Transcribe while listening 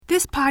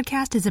This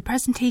podcast is a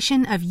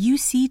presentation of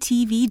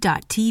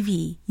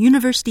UCTV.tv,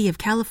 University of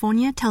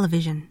California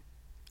Television.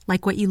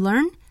 Like what you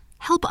learn?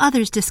 Help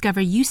others discover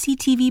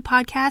UCTV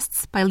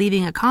podcasts by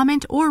leaving a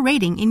comment or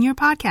rating in your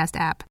podcast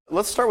app.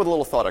 Let's start with a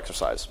little thought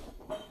exercise.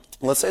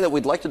 Let's say that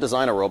we'd like to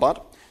design a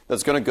robot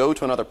that's going to go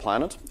to another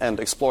planet and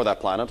explore that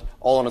planet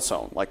all on its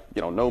own. Like,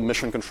 no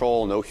mission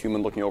control, no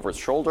human looking over its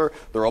shoulder.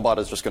 The robot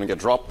is just going to get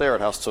dropped there.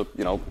 It has to,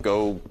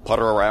 go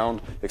putter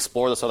around,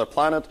 explore this other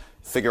planet,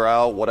 figure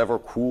out whatever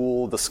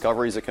cool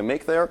discoveries it can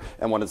make there.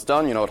 And when it's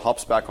done, it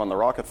hops back on the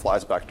rocket,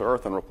 flies back to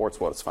Earth, and reports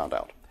what it's found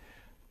out.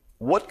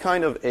 What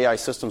kind of AI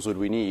systems would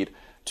we need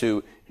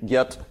to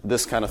get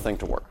this kind of thing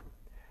to work?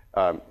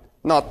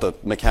 Not the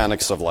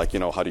mechanics of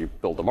how do you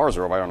build a Mars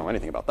rover? I don't know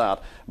anything about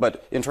that.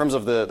 But in terms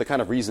of the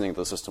kind of reasoning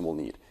the system will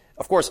need.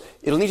 Of course,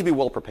 it'll need to be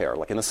well prepared.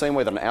 Like in the same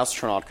way that an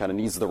astronaut kind of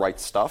needs the right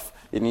stuff,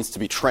 it needs to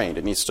be trained.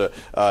 It needs to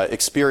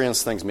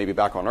experience things maybe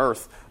back on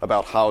Earth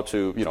about how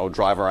to,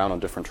 drive around on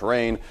different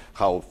terrain,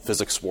 how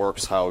physics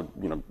works, how,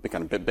 the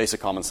kind of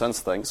basic common sense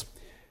things.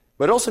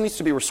 But it also needs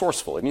to be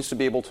resourceful. It needs to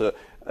be able to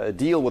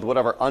deal with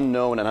whatever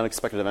unknown and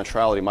unexpected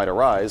eventuality might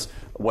arise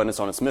when it's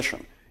on its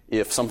mission.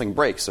 If something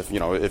breaks, if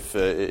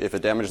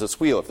it damages its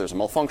wheel, if there's a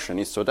malfunction, it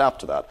needs to adapt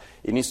to that.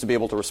 It needs to be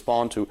able to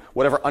respond to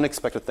whatever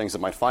unexpected things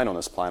it might find on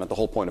this planet. The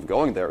whole point of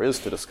going there is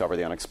to discover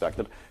the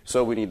unexpected.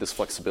 So we need this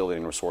flexibility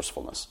and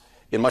resourcefulness.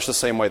 In much the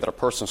same way that a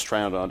person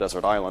stranded on a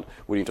desert island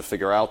would need to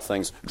figure out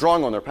things,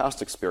 drawing on their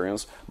past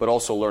experience, but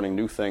also learning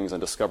new things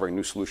and discovering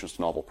new solutions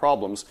to novel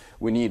problems,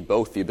 we need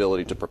both the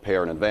ability to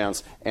prepare in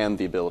advance and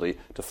the ability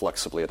to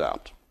flexibly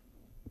adapt.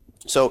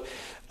 So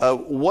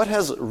what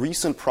has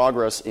recent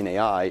progress in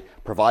AI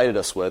provided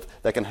us with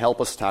that can help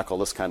us tackle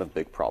this kind of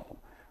big problem?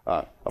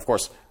 Of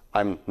course,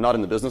 I'm not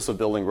in the business of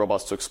building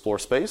robots to explore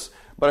space,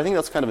 but I think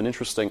that's kind of an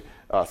interesting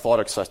thought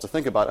exercise to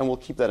think about, and we'll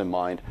keep that in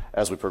mind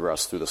as we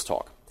progress through this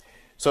talk.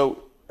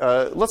 So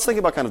let's think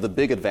about kind of the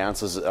big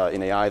advances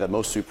in AI that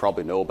most of you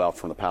probably know about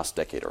from the past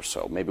decade or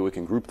so. Maybe we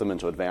can group them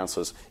into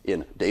advances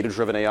in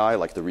data-driven AI,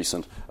 like the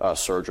recent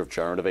surge of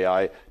generative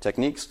AI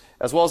techniques,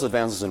 as well as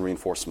advances in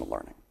reinforcement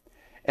learning.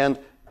 And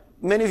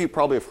many of you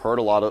probably have heard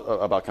a lot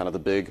about kind of the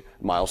big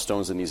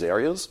milestones in these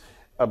areas,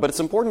 but it's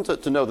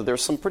important to know that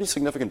there's some pretty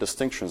significant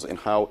distinctions in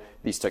how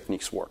these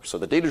techniques work. So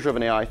the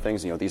data-driven AI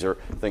things, these are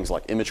things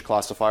like image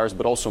classifiers,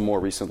 but also more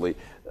recently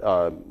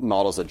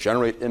models that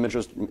generate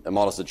images,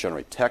 models that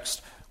generate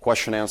text,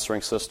 question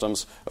answering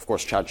systems, of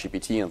course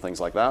ChatGPT and things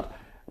like that.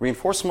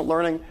 Reinforcement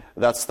learning,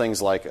 that's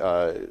things like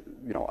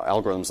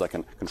algorithms that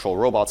can control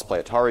robots,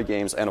 play Atari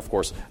games, and of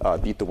course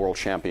beat the world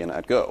champion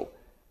at Go.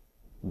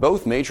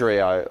 Both major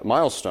AI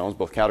milestones,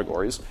 both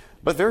categories,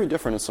 but very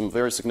different in some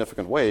very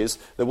significant ways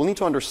that we'll need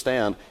to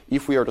understand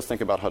if we are to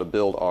think about how to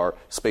build our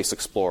Space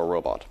Explorer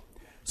robot.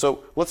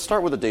 So let's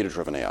start with the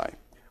data-driven AI.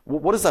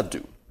 What does that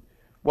do?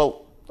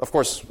 Well, of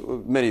course,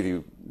 many of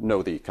you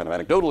know the kind of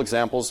anecdotal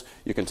examples.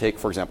 You can take,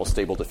 for example,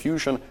 Stable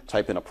Diffusion,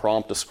 type in a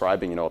prompt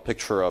describing, a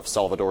picture of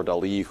Salvador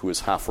Dali who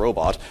is half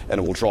robot,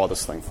 and it will draw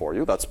this thing for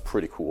you. That's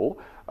pretty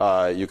cool.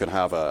 You can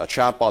have a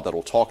chatbot that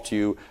will talk to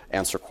you,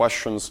 answer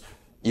questions,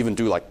 even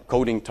do like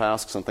coding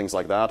tasks and things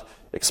like that,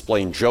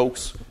 explain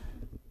jokes.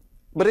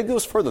 But it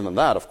goes further than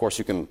that. Of course,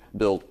 you can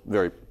build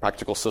very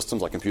practical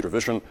systems like computer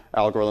vision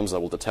algorithms that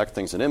will detect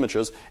things in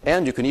images,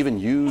 and you can even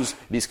use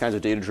these kinds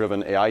of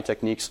data-driven AI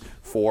techniques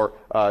for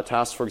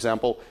tasks, for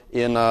example,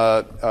 in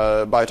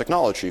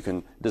biotechnology. You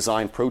can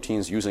design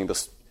proteins using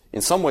this,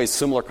 in some ways,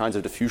 similar kinds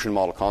of diffusion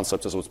model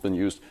concepts as what's been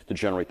used to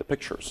generate the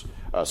pictures.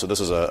 So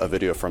this is a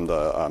video from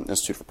the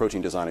Institute for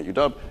Protein Design at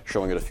UW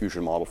showing a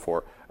diffusion model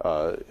for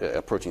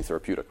a protein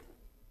therapeutic.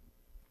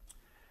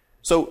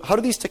 So how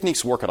do these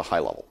techniques work at a high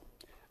level?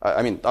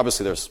 I mean,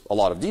 obviously there's a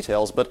lot of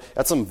details, but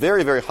at some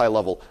very, very high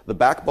level, the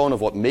backbone of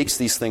what makes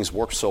these things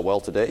work so well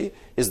today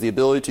is the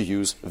ability to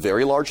use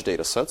very large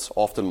data sets,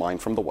 often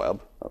mined from the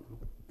web,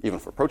 even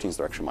for proteins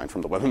they're actually mined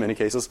from the web in many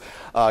cases,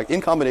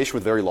 in combination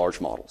with very large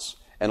models.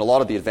 And a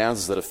lot of the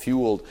advances that have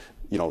fueled,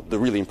 the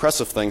really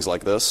impressive things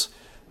like this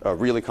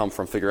really come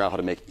from figuring out how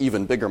to make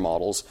even bigger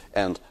models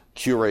and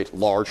curate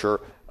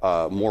larger,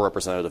 more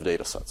representative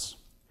data sets.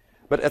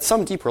 But at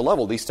some deeper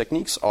level, these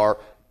techniques are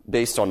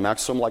based on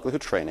maximum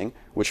likelihood training,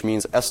 which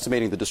means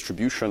estimating the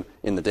distribution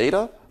in the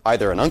data,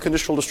 either an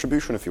unconditional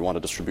distribution if you want a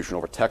distribution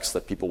over text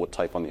that people would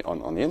type on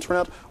the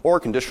internet, or a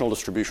conditional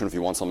distribution if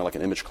you want something like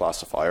an image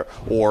classifier,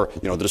 or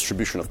the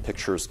distribution of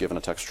pictures given a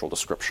textual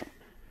description.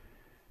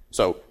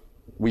 So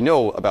we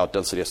know about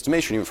density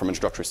estimation, even from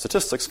introductory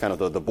statistics, kind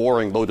of the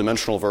boring,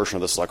 low-dimensional version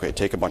of this is like, okay,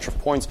 take a bunch of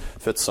points,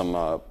 fit some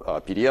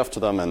PDF to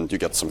them, and you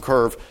get some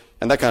curve.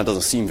 And that kind of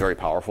doesn't seem very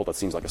powerful. That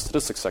seems like a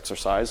statistics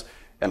exercise.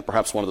 And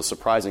perhaps one of the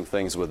surprising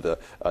things with the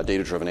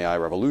data-driven AI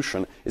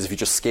revolution is if you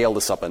just scale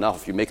this up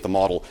enough, if you make the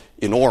model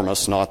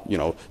enormous, not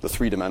the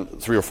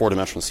three or four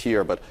dimensions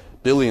here, but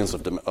billions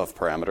of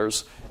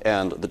parameters,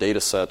 and the data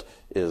set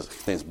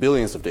contains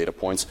billions of data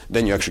points,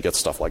 then you actually get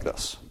stuff like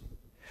this.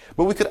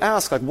 But we could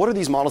ask, what are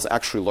these models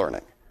actually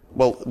learning?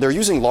 Well, they're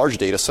using large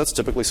data sets,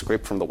 typically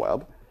scraped from the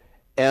web,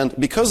 and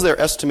because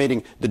they're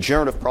estimating the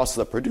generative process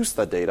that produced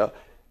that data,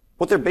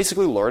 What they're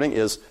basically learning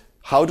is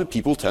how do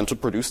people tend to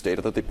produce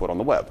data that they put on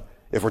the web.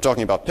 If we're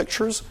talking about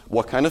pictures,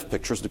 what kind of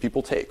pictures do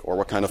people take, or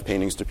what kind of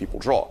paintings do people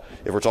draw?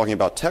 If we're talking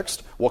about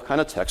text, what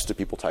kind of text do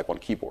people type on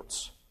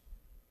keyboards?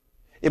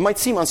 It might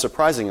seem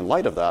unsurprising in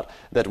light of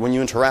that when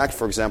you interact,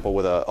 for example,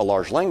 with a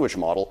large language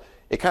model,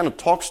 it kind of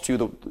talks to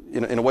you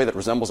in a way that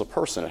resembles a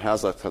person. It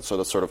has that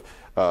sort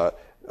of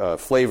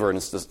flavor in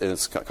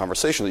its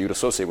conversation that you'd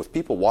associate with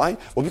people. Why?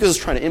 Well, because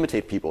it's trying to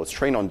imitate people. It's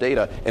trained on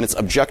data, and its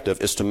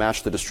objective is to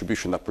match the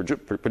distribution that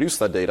produced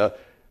that data,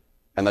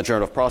 and that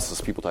generative process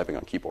is people typing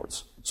on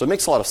keyboards. So it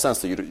makes a lot of sense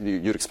that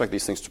you'd expect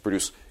these things to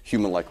produce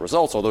human-like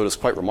results, although it is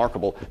quite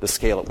remarkable the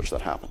scale at which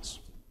that happens.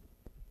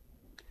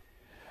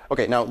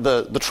 Okay, now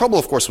the trouble,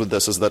 of course, with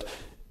this is that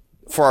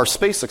for our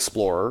space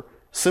explorer,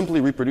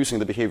 simply reproducing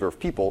the behavior of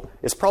people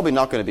is probably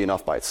not going to be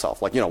enough by itself.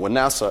 Like, when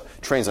NASA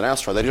trains an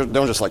astronaut, they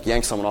don't just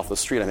yank someone off the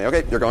street and say,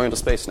 okay, you're going into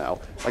space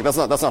now. Like, that's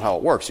not how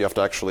it works. You have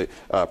to actually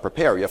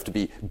prepare. You have to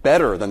be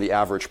better than the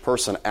average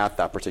person at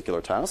that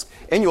particular task.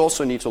 And you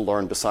also need to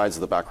learn, besides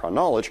the background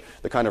knowledge,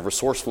 the kind of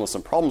resourcefulness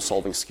and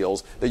problem-solving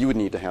skills that you would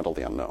need to handle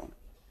the unknown.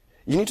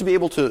 You need to be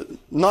able to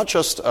not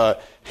just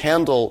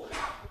handle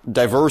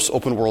diverse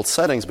open-world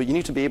settings, but you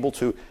need to be able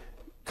to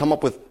come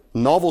up with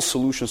novel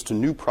solutions to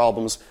new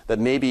problems that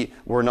maybe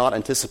were not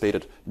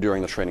anticipated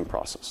during the training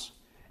process.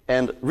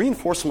 And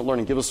reinforcement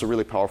learning gives us a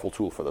really powerful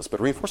tool for this. But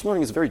reinforcement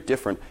learning is very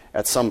different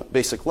at some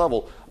basic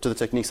level to the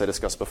techniques I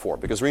discussed before,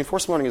 because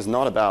reinforcement learning is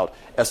not about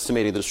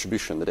estimating the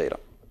distribution of the data.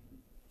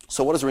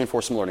 So what does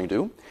reinforcement learning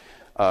do?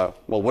 Well,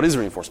 what is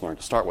reinforcement learning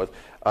to start with?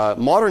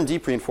 Modern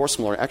deep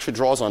reinforcement learning actually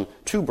draws on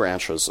two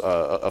branches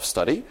of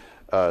study,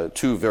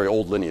 two very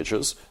old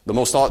lineages. The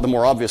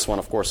more obvious one,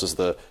 of course,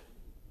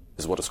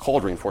 is what is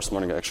called reinforcement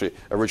learning, actually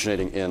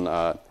originating in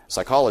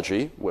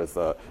psychology with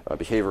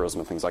behaviorism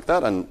and things like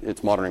that, and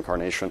its modern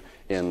incarnation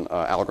in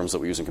algorithms that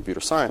we use in computer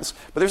science.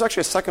 But there's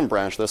actually a second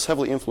branch that's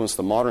heavily influenced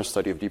the modern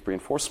study of deep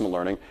reinforcement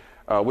learning,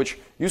 which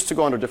used to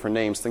go under different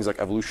names, things like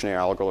evolutionary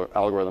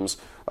algorithms,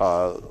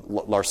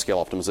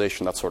 large-scale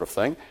optimization, that sort of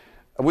thing,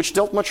 which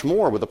dealt much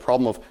more with the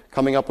problem of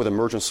coming up with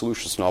emergent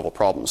solutions to novel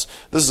problems.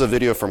 This is a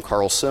video from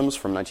Carl Sims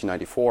from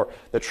 1994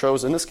 that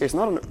shows, in this case,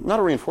 not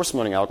a reinforcement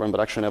learning algorithm, but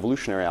actually an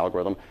evolutionary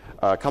algorithm,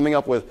 coming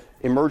up with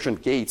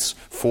emergent gates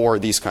for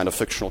these kind of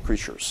fictional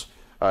creatures.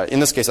 In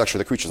this case, actually,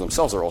 the creatures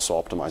themselves are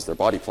also optimized, their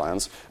body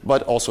plans,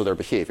 but also their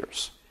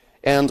behaviors.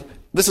 And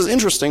this is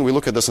interesting. We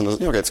look at this and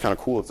it's kind of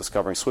cool. It's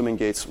discovering swimming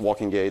gates,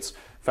 walking gates.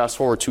 Fast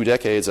forward 2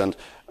 decades, and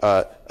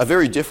a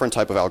very different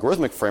type of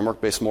algorithmic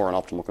framework based more on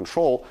optimal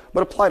control,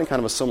 but applied in kind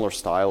of a similar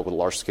style with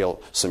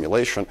large-scale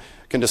simulation,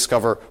 can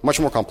discover much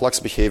more complex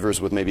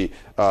behaviors with maybe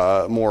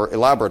more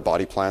elaborate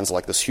body plans,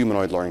 like this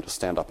humanoid learning to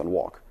stand up and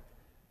walk.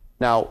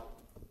 Now,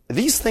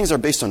 these things are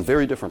based on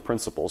very different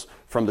principles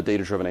from the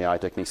data-driven AI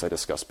techniques I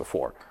discussed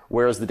before.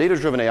 Whereas the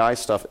data-driven AI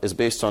stuff is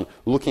based on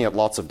looking at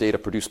lots of data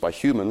produced by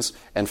humans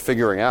and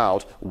figuring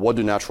out what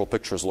do natural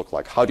pictures look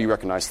like, how do you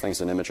recognize things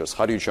in images,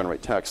 how do you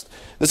generate text.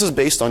 This is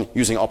based on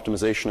using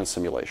optimization and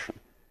simulation.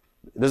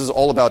 This is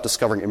all about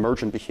discovering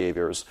emergent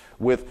behaviors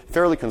with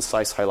fairly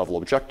concise high-level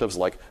objectives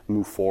like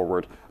move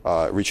forward,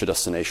 reach a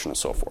destination, and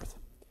so forth.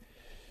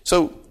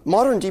 So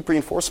modern deep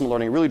reinforcement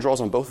learning really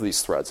draws on both of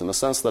these threads in the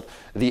sense that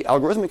the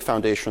algorithmic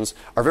foundations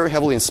are very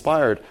heavily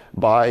inspired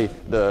by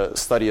the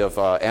study of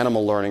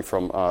animal learning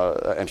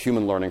and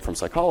human learning from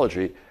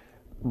psychology,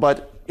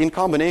 but in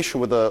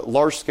combination with the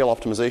large-scale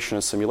optimization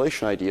and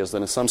simulation ideas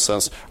that in some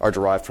sense are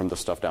derived from the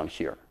stuff down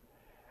here.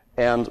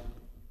 And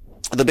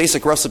the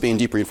basic recipe in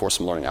deep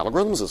reinforcement learning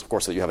algorithms is, of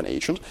course, that you have an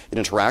agent. It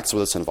interacts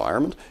with its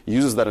environment,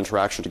 uses that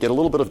interaction to get a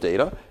little bit of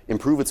data,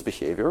 improve its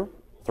behavior,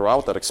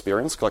 throughout that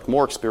experience, collect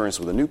more experience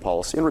with a new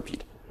policy, and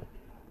repeat.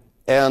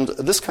 And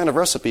this kind of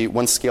recipe,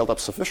 when scaled up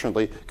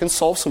sufficiently, can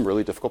solve some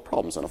really difficult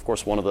problems. And of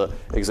course, one of the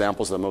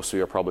examples that most of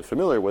you are probably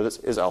familiar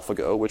with is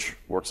AlphaGo, which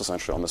works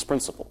essentially on this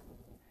principle.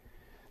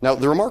 Now,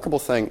 the remarkable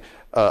thing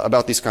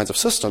about these kinds of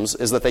systems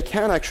is that they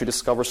can actually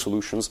discover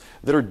solutions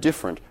that are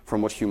different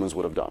from what humans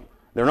would have done.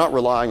 They're not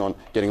relying on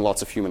getting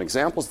lots of human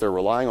examples. They're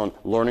relying on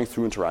learning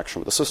through interaction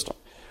with the system.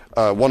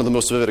 One of the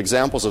most vivid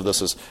examples of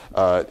this is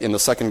in the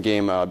second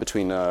game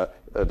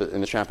in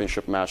the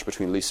championship match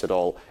between Lee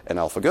Sedol and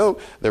AlphaGo,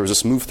 there was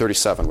this move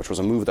 37, which was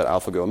a move that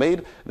AlphaGo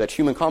made that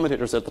human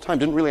commentators at the time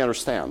didn't really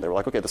understand. They were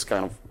like, okay, this is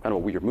kind of a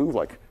weird move.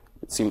 Like,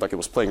 it seemed like it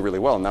was playing really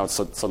well, and now it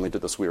suddenly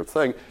did this weird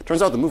thing.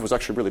 Turns out the move was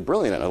actually really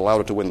brilliant, and it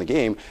allowed it to win the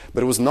game,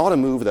 but it was not a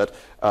move that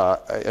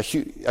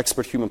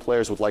expert human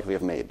players would likely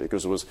have made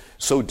because it was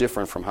so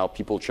different from how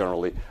people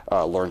generally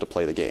learn to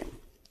play the game.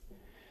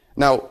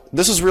 Now,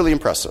 this is really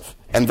impressive,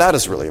 and that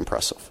is really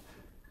impressive.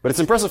 But it's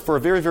impressive for a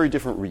very, very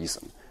different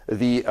reason.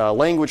 The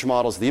language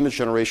models, the image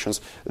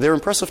generations, they're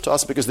impressive to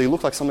us because they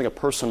look like something a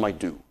person might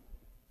do.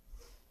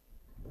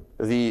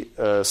 The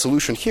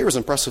solution here is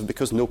impressive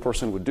because no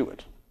person would do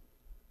it.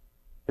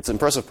 It's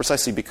impressive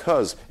precisely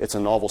because it's a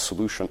novel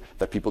solution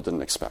that people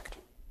didn't expect.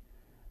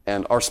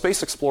 And our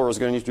space explorer is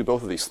going to need to do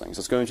both of these things.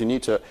 It's going to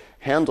need to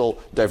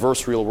handle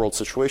diverse real-world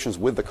situations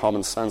with the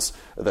common sense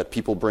that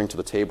people bring to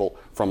the table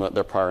from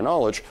their prior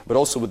knowledge, but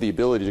also with the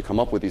ability to come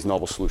up with these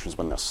novel solutions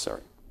when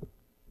necessary.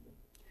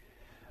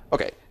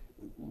 Okay,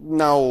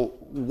 now,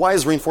 why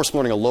is reinforcement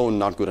learning alone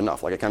not good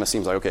enough? Like, it kind of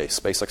seems like, okay,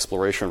 space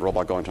exploration,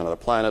 robot going to another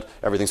planet,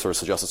 everything sort of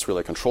suggests it's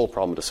really a control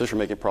problem, a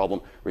decision-making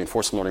problem.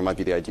 Reinforcement learning might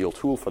be the ideal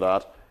tool for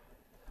that.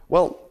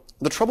 Well,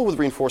 the trouble with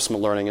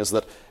reinforcement learning is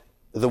that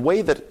the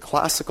way that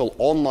classical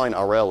online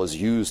RL is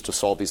used to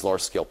solve these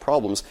large-scale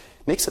problems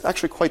makes it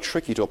actually quite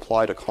tricky to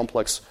apply to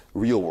complex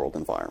real-world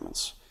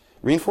environments.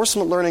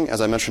 Reinforcement learning,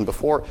 as I mentioned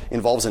before,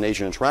 involves an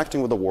agent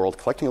interacting with the world,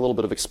 collecting a little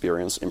bit of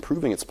experience,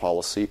 improving its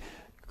policy,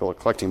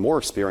 collecting more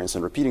experience,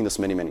 and repeating this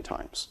many, many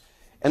times.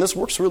 And this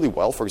works really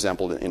well, for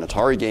example, in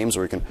Atari games,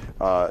 where you can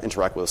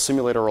interact with a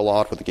simulator a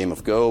lot, with the game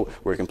of Go,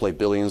 where you can play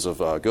billions of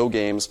Go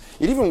games.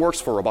 It even works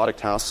for robotic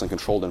tasks and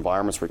controlled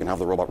environments, where you can have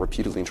the robot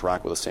repeatedly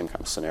interact with the same kind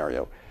of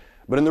scenario.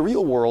 But in the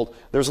real world,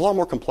 there's a lot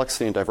more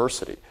complexity and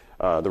diversity.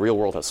 The real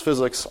world has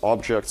physics,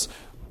 objects,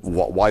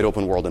 wide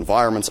open world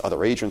environments,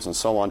 other agents, and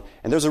so on.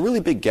 And there's a really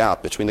big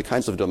gap between the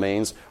kinds of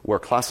domains where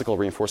classical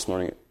reinforcement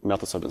learning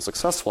methods have been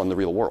successful in the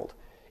real world.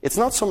 It's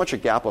not so much a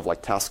gap of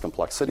like task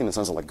complexity in the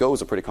sense that like Go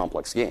is a pretty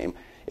complex game.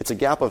 It's a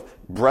gap of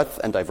breadth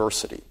and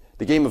diversity.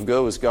 The game of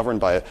Go is governed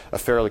by a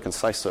fairly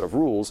concise set of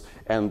rules,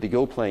 and the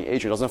Go playing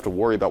agent doesn't have to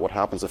worry about what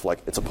happens if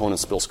like its opponent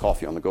spills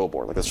coffee on the Go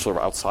board. Like that's sort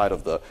of outside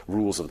of the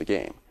rules of the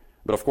game.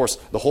 But of course,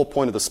 the whole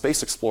point of the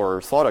Space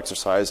Explorer thought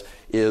exercise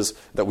is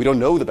that we don't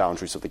know the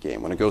boundaries of the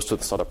game. When it goes to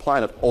this other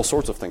planet, all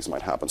sorts of things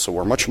might happen. So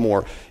we're much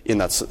more in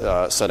that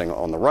setting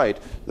on the right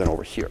than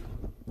over here.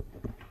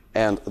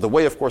 And the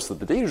way, of course,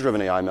 that the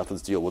data-driven AI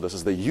methods deal with this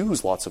is they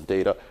use lots of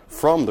data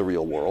from the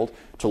real world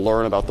to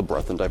learn about the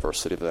breadth and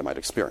diversity that they might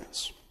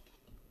experience.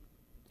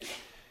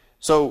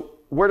 So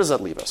where does that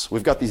leave us?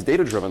 We've got these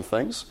data-driven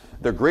things.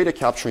 They're great at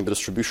capturing the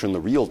distribution in the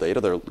real data.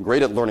 They're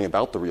great at learning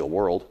about the real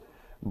world.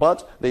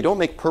 But they don't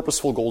make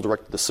purposeful,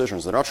 goal-directed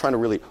decisions. They're not trying to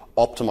really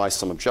optimize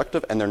some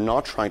objective, and they're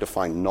not trying to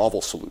find novel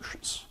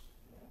solutions.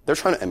 They're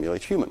trying to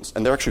emulate humans,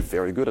 and they're actually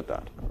very good at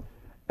that.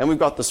 And we've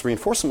got this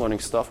reinforcement learning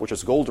stuff, which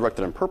is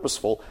goal-directed and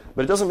purposeful,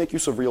 but it doesn't make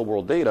use of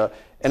real-world data,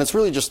 and it's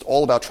really just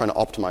all about trying to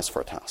optimize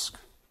for a task.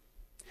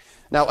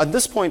 Now, at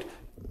this point,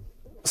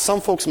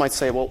 some folks might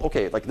say, well,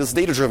 okay, like this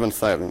data-driven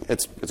thing,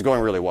 it's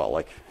going really well.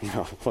 Like, you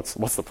know,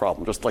 what's the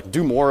problem? Just like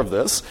do more of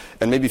this,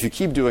 and maybe if you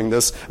keep doing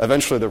this,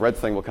 eventually the red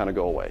thing will kind of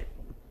go away.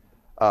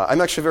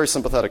 I'm actually very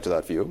sympathetic to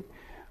that view.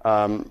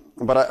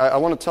 But I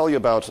want to tell you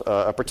about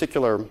a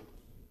particular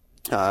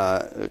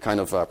kind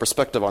of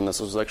perspective on this.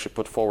 This was actually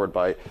put forward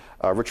by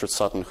Richard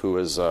Sutton, who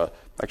is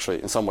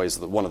actually in some ways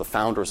one of the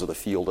founders of the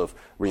field of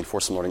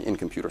reinforcement learning in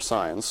computer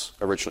science.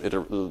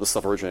 The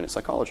stuff originated in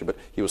psychology, but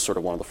he was sort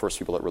of one of the first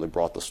people that really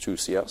brought this to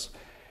CS.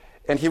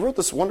 And he wrote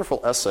this wonderful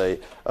essay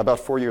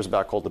about 4 years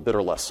back called The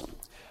Bitter Lesson.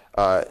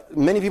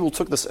 Many people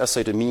took this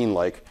essay to mean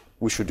like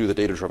we should do the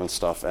data-driven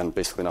stuff and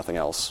basically nothing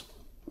else.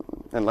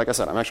 And like I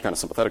said, I'm actually kind of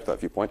sympathetic to that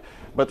viewpoint.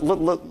 But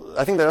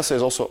I think that essay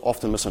is also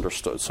often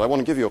misunderstood. So I want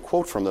to give you a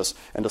quote from this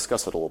and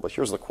discuss it a little bit.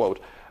 Here's the quote.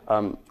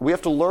 We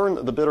have to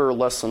learn the bitter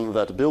lesson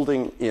that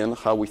building in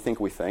how we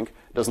think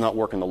does not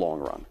work in the long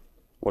run.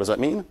 What does that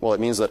mean? Well, it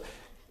means that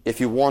if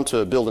you want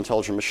to build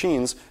intelligent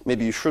machines,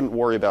 maybe you shouldn't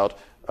worry about,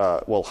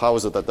 well, how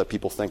is it that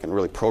people think and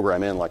really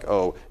program in like,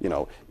 oh, you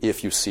know,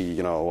 if you see,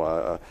 you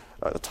know,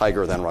 a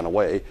tiger, then run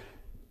away.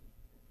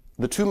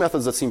 The two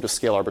methods that seem to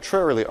scale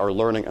arbitrarily are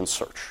learning and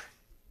search.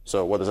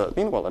 So what does that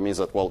mean? Well, that means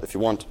that, well, if you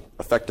want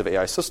effective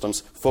AI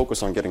systems,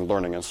 focus on getting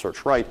learning and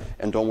search right,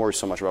 and don't worry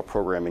so much about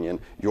programming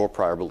in your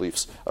prior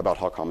beliefs about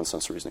how common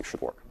sense reasoning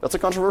should work. That's a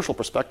controversial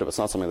perspective. It's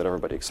not something that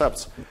everybody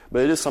accepts,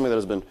 but it is something that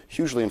has been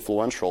hugely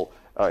influential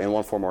in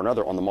one form or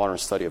another on the modern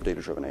study of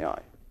data-driven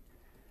AI.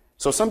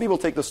 So some people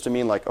take this to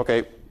mean like,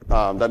 okay,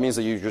 that means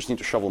that you just need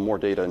to shovel more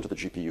data into the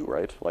GPU,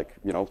 right? Like,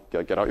 you know,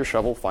 get out your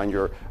shovel, find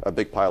a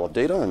big pile of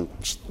data, and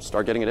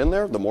start getting it in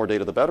there. The more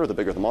data, the better. The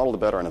bigger the model, the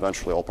better, and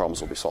eventually all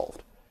problems will be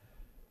solved.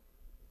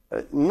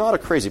 Not a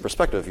crazy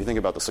perspective if you think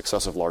about the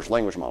success of large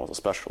language models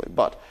especially.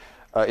 But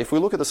if we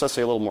look at this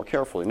essay a little more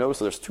carefully, notice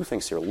that there's two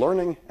things here,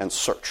 learning and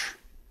search.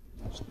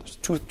 So there's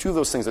two of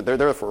those things that they're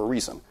there for a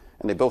reason,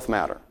 and they both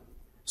matter.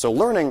 So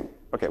learning,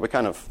 okay, we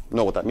kind of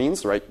know what that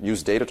means, right?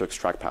 Use data to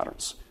extract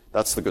patterns.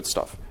 That's the good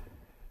stuff.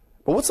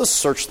 But what's this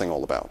search thing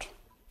all about?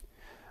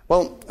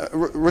 Well,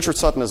 Richard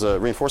Sutton is a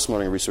reinforcement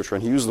learning researcher,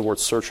 and he used the word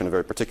search in a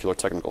very particular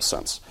technical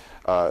sense.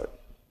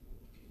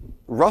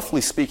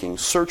 Roughly speaking,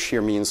 search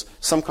here means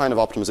some kind of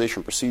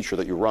optimization procedure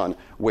that you run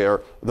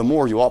where the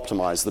more you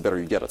optimize, the better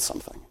you get at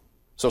something.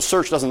 So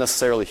search doesn't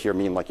necessarily here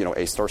mean like, you know,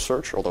 A-star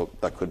search, although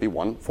that could be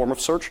one form of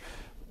search.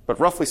 But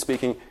roughly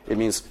speaking, it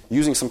means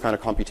using some kind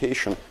of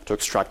computation to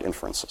extract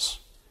inferences.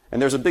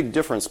 And there's a big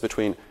difference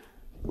between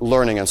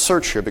learning and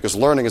search here, because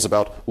learning is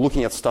about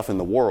looking at stuff in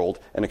the world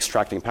and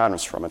extracting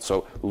patterns from it.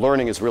 So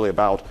learning is really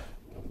about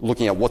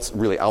looking at what's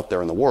really out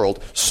there in the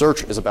world.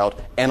 Search is about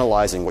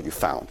analyzing what you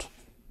found,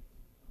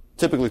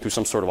 typically through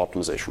some sort of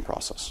optimization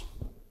process.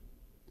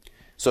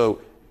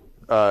 So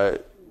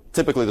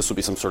typically this would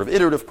be some sort of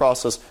iterative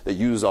process that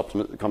uses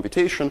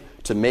computation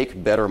to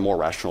make better, more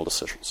rational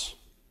decisions.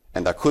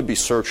 And that could be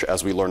search,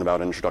 as we learn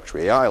about in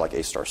introductory AI, like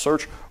A-star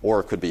search, or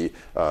it could be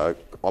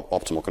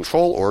optimal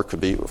control, or it could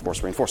be, of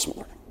course, reinforcement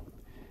learning.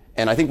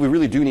 And I think we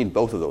really do need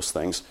both of those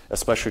things,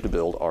 especially to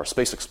build our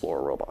Space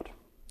Explorer robot.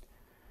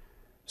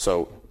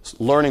 So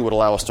learning would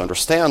allow us to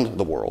understand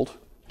the world,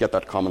 get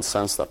that common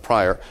sense, that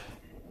prior,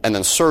 and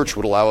then search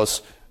would allow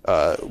us,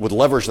 would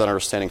leverage that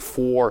understanding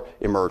for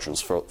emergence,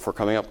 for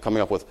coming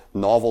up with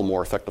novel,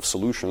 more effective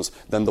solutions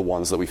than the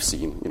ones that we've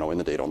seen, in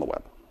the data on the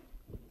web.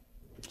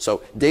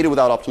 So data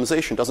without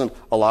optimization doesn't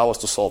allow us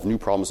to solve new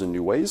problems in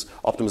new ways.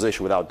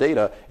 Optimization without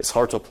data is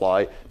hard to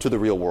apply to the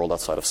real world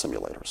outside of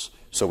simulators.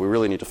 So we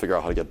really need to figure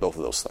out how to get both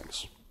of those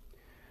things.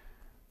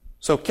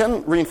 So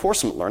can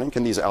reinforcement learning,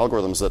 can these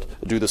algorithms that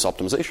do this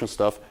optimization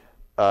stuff,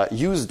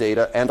 use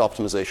data and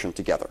optimization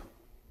together?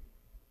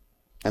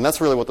 And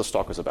that's really what this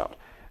talk is about.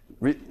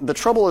 The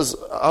trouble is,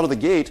 out of the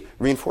gate,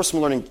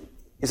 reinforcement learning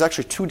is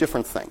actually two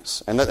different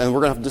things. And we're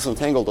going to have to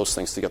disentangle those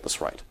things to get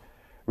this right.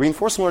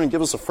 Reinforcement learning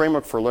gives us a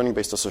framework for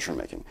learning-based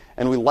decision-making.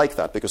 And we like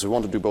that because we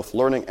want to do both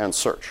learning and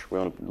search. We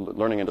want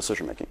learning and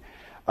decision-making.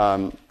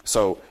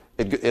 So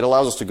it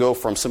allows us to go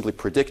from simply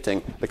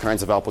predicting the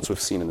kinds of outputs we've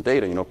seen in the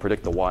data,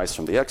 predict the Y's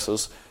from the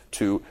X's,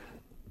 to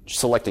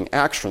selecting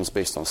actions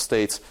based on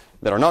states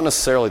that are not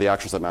necessarily the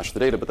actions that match the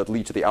data, but that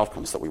lead to the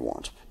outcomes that we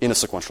want in a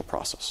sequential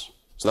process.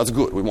 So that's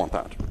good. We want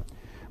that.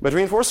 But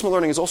reinforcement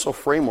learning is also a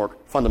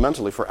framework,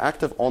 fundamentally, for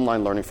active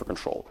online learning for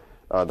control.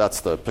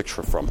 That's the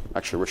picture from,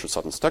 actually, Richard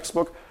Sutton's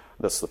textbook.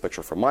 That's the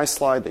picture from my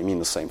slide. They mean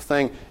the same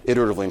thing.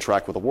 Iteratively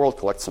interact with the world,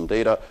 collect some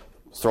data,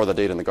 throw that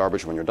data in the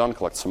garbage when you're done,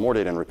 collect some more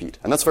data, and repeat.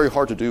 And that's very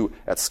hard to do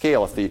at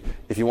scale.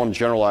 If you want to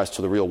generalize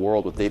to the real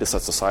world with data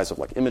sets the size of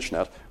like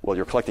ImageNet, well,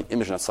 you're collecting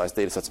ImageNet-sized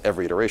data sets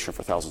every iteration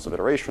for thousands of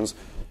iterations.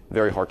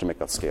 Very hard to make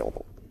that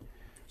scalable.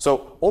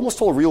 So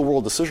almost all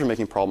real-world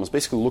decision-making problems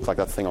basically look like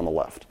that thing on the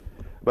left.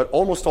 But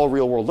almost all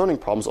real-world learning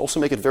problems also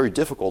make it very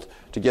difficult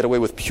to get away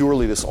with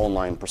purely this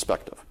online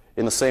perspective.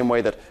 In the same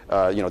way that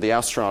the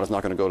astronaut is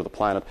not going to go to the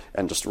planet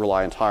and just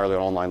rely entirely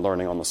on online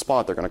learning on the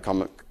spot. They're going to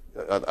come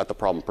at the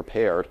problem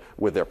prepared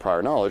with their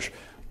prior knowledge.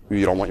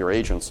 You don't want your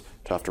agents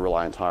to have to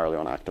rely entirely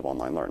on active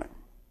online learning.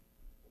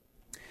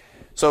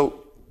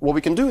 So what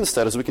we can do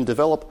instead is we can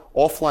develop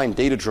offline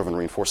data-driven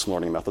reinforcement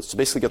learning methods to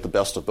basically get the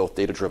best of both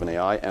data-driven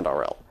AI and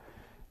RL.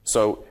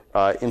 So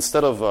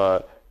instead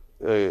of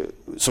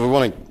so we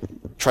want to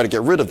try to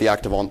get rid of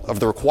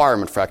the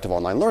requirement for active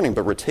online learning,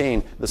 but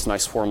retain this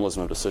nice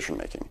formalism of decision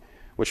making,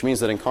 which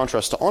means that in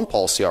contrast to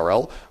on-policy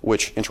RL,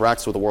 which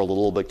interacts with the world a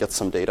little bit, gets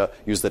some data,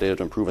 uses the data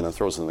to improve, and then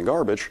throws it in the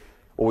garbage,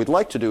 what we'd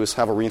like to do is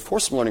have a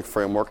reinforcement learning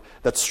framework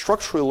that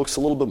structurally looks a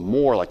little bit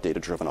more like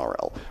data-driven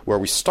RL, where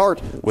we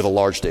start with a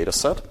large data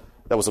set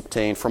that was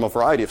obtained from a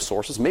variety of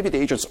sources, maybe the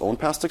agent's own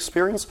past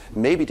experience,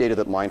 maybe data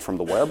that mined from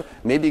the web,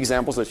 maybe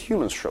examples that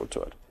humans showed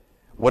to it.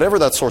 Whatever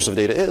that source of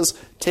data is,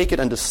 take it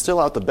and distill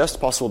out the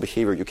best possible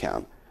behavior you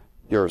can.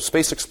 Your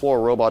Space Explorer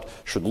robot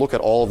should look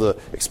at all of the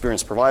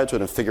experience provided to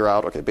it and figure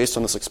out, okay, based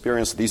on this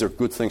experience, these are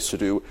good things to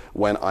do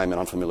when I'm in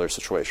unfamiliar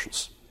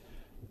situations.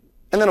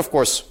 And then, of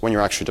course, when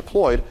you're actually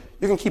deployed,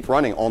 you can keep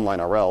running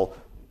online RL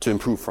to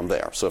improve from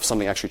there. So if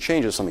something actually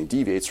changes, something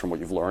deviates from what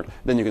you've learned,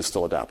 then you can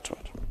still adapt to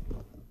it.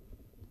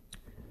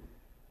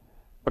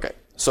 Okay,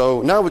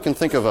 so now we can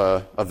think of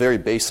a very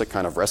basic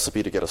kind of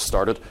recipe to get us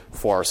started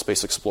for our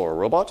Space Explorer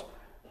robot.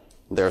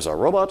 There's our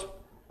robot.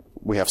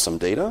 We have some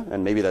data,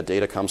 and maybe that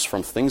data comes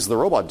from things the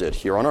robot did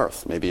here on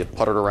Earth. Maybe it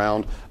puttered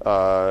around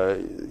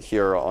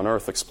here on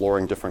Earth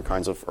exploring different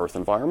kinds of Earth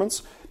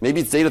environments.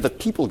 Maybe it's data that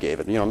people gave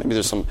it. Maybe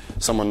there's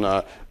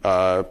someone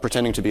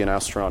pretending to be an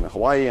astronaut in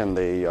Hawaii, and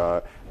they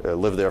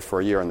live there for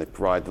a year, and they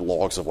provide the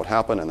logs of what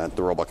happened, and that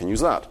the robot can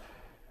use that.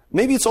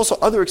 Maybe it's also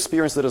other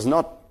experience that is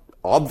not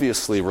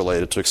obviously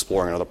related to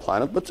exploring another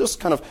planet, but just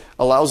kind of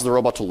allows the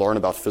robot to learn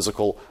about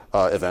physical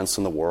events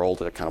in the world,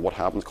 kind of what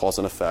happens, cause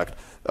and effect,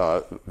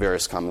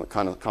 various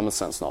common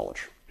sense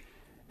knowledge.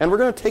 And we're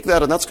going to take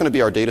that, and that's going to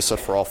be our data set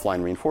for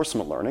offline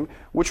reinforcement learning,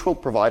 which will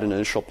provide an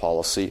initial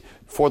policy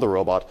for the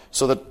robot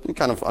so that it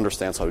kind of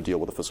understands how to deal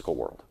with the physical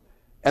world.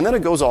 And then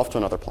it goes off to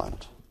another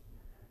planet.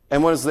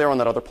 And when it's there on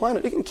that other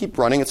planet, it can keep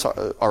running its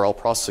RL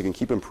process, it can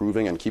keep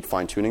improving and keep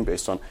fine-tuning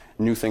based on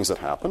new things that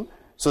happen,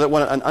 so that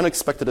when an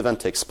unexpected event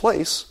takes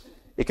place,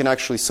 it can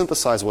actually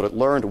synthesize what it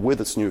learned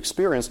with its new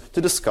experience to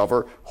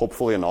discover,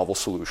 hopefully, a novel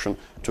solution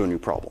to a new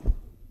problem.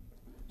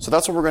 So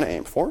that's what we're going to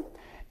aim for.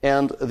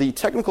 And the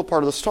technical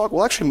part of this talk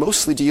will actually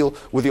mostly deal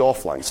with the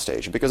offline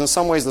stage, because in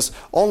some ways this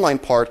online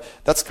part,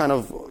 that's kind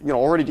of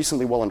already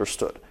decently well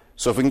understood.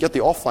 So if we can get the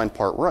offline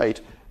part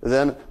right,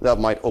 then that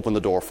might open the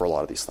door for a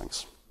lot of these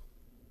things.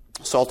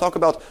 So I'll talk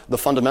about the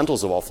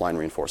fundamentals of offline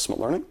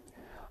reinforcement learning.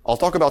 I'll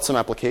talk about some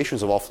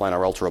applications of offline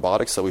RL to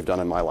robotics that we've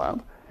done in my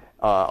lab.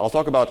 I'll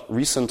talk about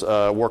recent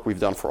work we've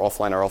done for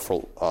offline RL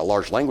for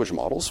large language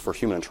models for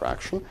human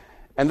interaction.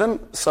 And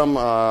then some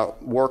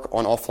work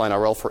on offline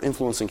RL for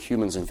influencing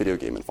humans in video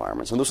game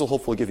environments. And this will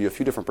hopefully give you a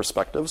few different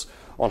perspectives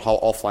on how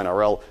offline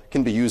RL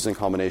can be used in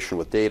combination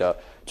with data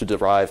to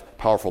derive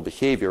powerful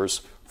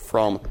behaviors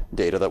from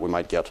data that we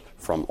might get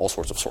from all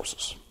sorts of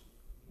sources.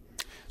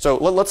 So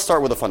let's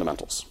start with the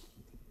fundamentals.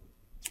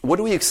 What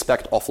do we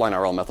expect offline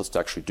RL methods to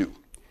actually do?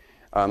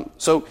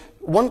 So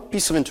one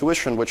piece of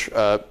intuition which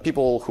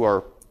people who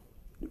are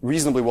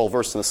reasonably well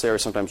versed in this area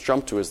sometimes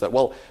jump to is that,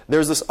 well,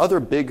 there's this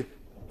other big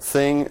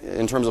thing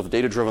in terms of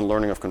data-driven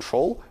learning of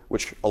control,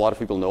 which a lot of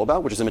people know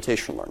about, which is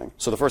imitation learning.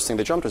 So the first thing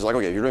they jump to is like,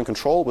 okay, you're doing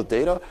control with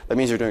data, that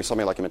means you're doing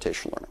something like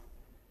imitation learning.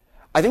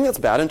 I think that's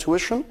bad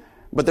intuition,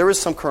 but there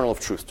is some kernel of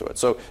truth to it.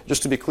 So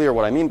just to be clear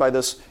what I mean by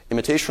this,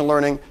 imitation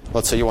learning,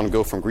 let's say you want to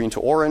go from green to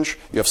orange,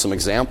 you have some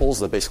examples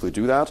that basically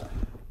do that,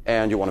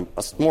 and you want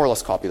to more or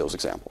less copy those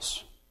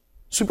examples.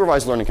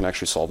 Supervised learning can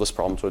actually solve this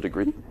problem to a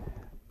degree.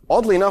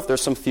 Oddly enough,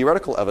 there's some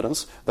theoretical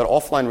evidence that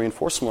offline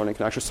reinforcement learning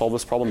can actually solve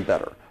this problem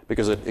better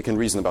because it can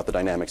reason about the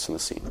dynamics in the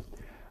scene.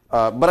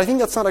 But I think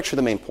that's not actually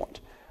the main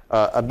point.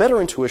 A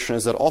better intuition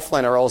is that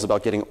offline RL is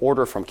about getting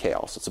order from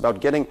chaos. It's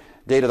about getting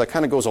data that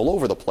kind of goes all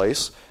over the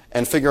place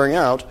and figuring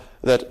out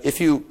that if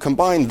you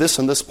combine this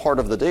and this part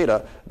of the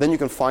data, then you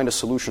can find a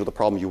solution to the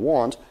problem you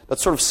want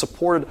that's sort of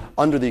supported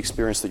under the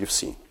experience that you've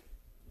seen.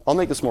 I'll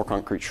make this more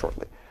concrete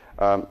shortly.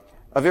 A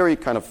very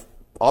kind of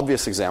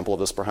obvious example of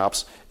this,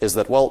 perhaps, is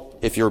that, well,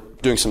 if you're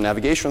doing some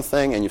navigation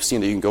thing and you've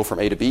seen that you can go from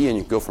A to B and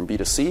you can go from B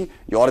to C,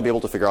 you ought to be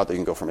able to figure out that you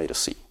can go from A to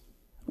C.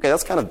 Okay,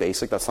 that's kind of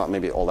basic. That's not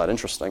maybe all that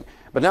interesting.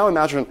 But now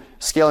imagine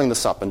scaling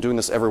this up and doing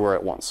this everywhere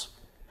at once.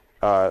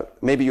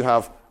 Maybe you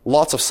have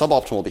lots of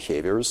suboptimal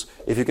behaviors.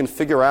 If you can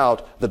figure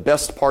out the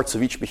best parts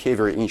of each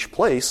behavior in each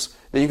place,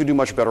 then you can do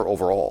much better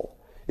overall.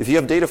 If you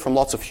have data from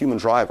lots of human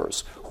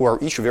drivers who are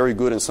each very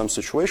good in some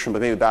situation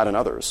but maybe bad in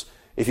others,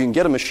 if you can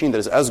get a machine that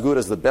is as good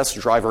as the best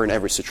driver in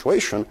every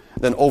situation,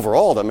 then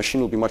overall that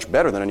machine will be much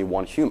better than any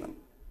one human.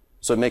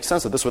 So it makes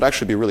sense that this would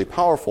actually be really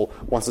powerful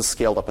once it's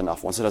scaled up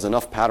enough, once it has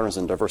enough patterns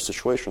in diverse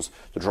situations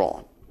to draw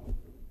on.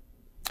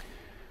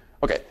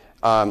 Okay,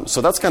 so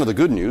that's kind of the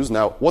good news.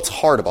 Now, what's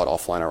hard about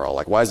offline RL?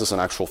 Like, why is this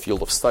an actual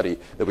field of study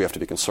that we have to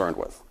be concerned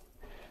with?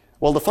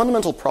 Well, the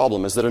fundamental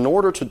problem is that in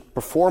order to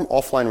perform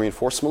offline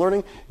reinforcement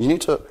learning, you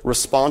need to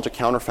respond to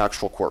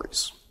counterfactual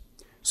queries.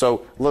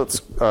 So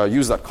let's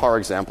use that car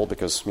example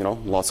because,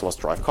 lots of us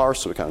drive cars,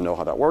 so we kind of know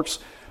how that works.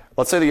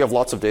 Let's say that you have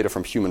lots of data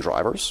from human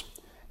drivers.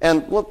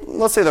 And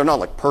let's say they're not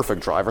like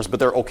perfect drivers, but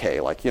they're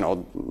okay. Like,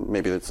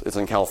 maybe it's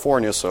in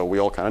California, so we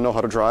all kind of know how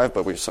to drive,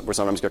 but we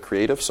sometimes get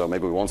creative, so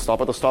maybe we won't stop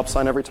at the stop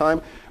sign every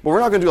time. But we're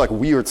not going to do like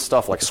weird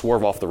stuff like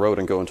swerve off the road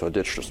and go into a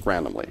ditch just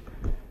randomly.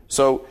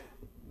 So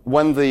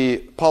when the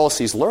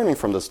policy is learning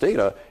from this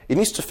data, it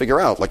needs to figure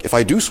out, like, if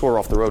I do swerve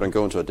off the road and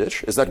go into a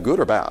ditch, is that good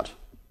or bad?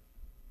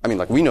 I mean,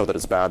 like, we know that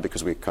it's bad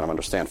because we kind of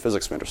understand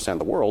physics, we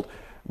understand the world,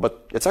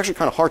 but it's actually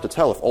kind of hard to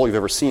tell if all you've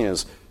ever seen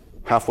is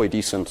halfway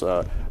decent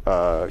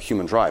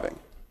human driving.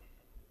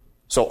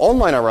 So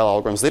online RL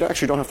algorithms, they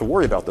actually don't have to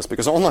worry about this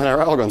because online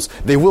RL algorithms,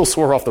 they will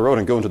swerve off the road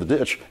and go into the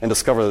ditch and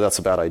discover that that's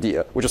a bad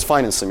idea, which is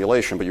fine in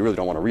simulation, but you really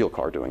don't want a real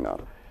car doing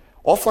that.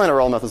 Offline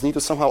RL methods need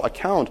to somehow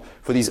account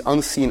for these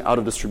unseen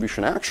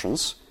out-of-distribution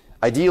actions,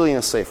 ideally in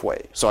a safe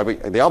way. So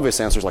the obvious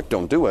answer is like,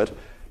 don't do it.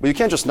 But you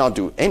can't just not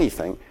do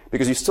anything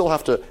because you still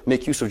have to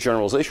make use of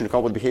generalization to come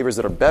up with behaviors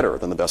that are better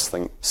than the best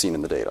thing seen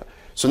in the data.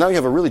 So now you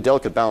have a really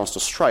delicate balance to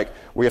strike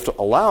where you have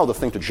to allow the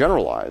thing to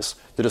generalize,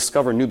 to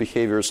discover new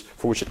behaviors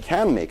for which it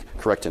can make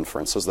correct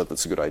inferences that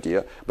that's a good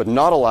idea, but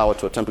not allow it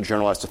to attempt to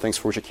generalize to things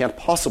for which it can't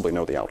possibly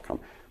know the outcome.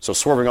 So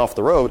swerving off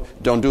the road,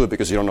 don't do it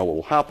because you don't know what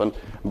will happen.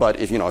 But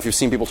if you've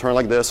seen people turn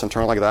like this and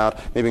turn like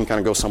that, maybe you can kind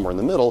of go somewhere in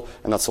the middle,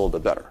 and that's a little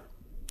bit better.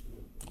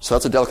 So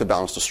that's a delicate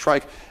balance to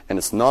strike, and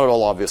it's not at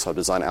all obvious how to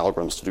design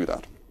algorithms to do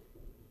that.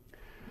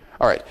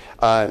 All right,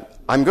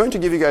 I'm going to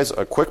give you guys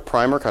a quick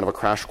primer, kind of a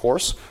crash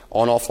course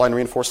on offline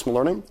reinforcement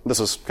learning.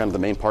 This is kind of the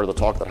main part of the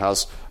talk that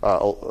has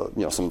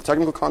some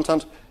technical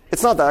content.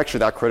 It's not actually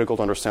that critical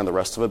to understand the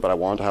rest of it, but I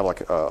wanted to have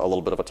like a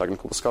little bit of a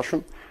technical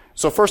discussion.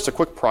 So first, a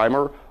quick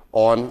primer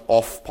on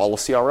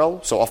off-policy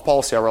RL. So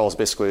off-policy RL is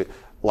basically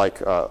like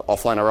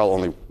offline RL,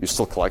 only you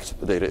still collect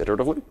the data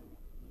iteratively. And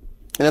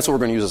that's what we're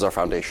going to use as our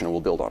foundation, and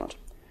we'll build on it.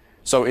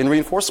 So in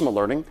reinforcement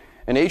learning,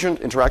 an agent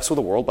interacts with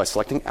the world by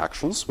selecting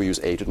actions. We use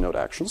A to denote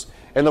actions.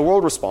 And the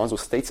world responds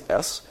with states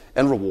S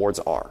and rewards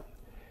R.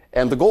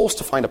 And the goal is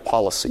to find a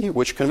policy,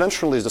 which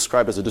conventionally is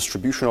described as a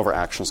distribution over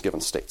actions given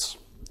states.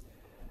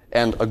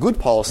 And a good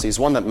policy is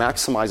one that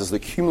maximizes the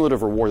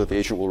cumulative reward that the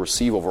agent will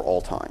receive over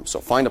all time. So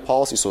find a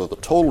policy so that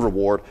the total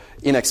reward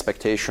in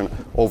expectation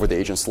over the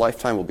agent's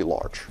lifetime will be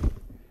large.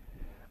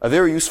 A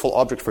very useful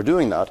object for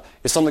doing that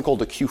is something called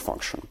the Q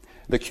function.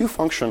 The Q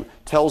function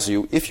tells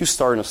you if you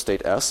start in a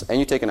state S and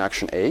you take an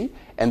action A,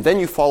 and then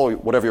you follow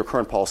whatever your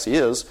current policy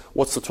is,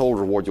 what's the total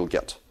reward you'll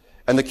get.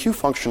 And the Q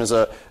function is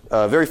a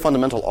very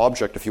fundamental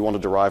object if you want to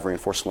derive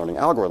reinforcement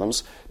learning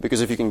algorithms, because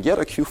if you can get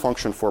a Q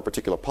function for a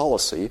particular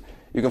policy,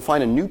 you can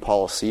find a new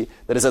policy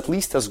that is at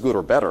least as good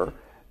or better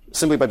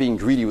simply by being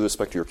greedy with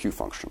respect to your Q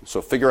function.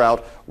 So figure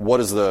out what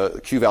is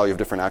the Q value of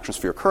different actions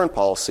for your current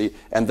policy,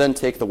 and then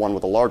take the one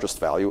with the largest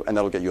value, and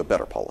that'll get you a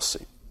better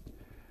policy.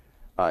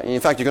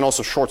 In fact, you can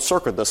also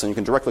short-circuit this, and you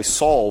can directly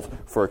solve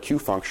for a Q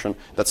function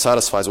that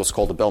satisfies what's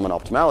called the Bellman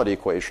optimality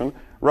equation.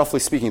 Roughly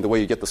speaking, the way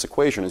you get this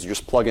equation is you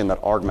just plug in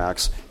that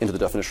argmax into the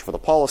definition for the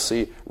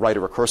policy, write a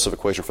recursive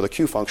equation for the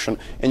Q function,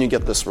 and you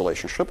get this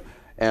relationship.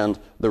 And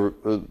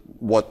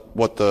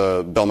what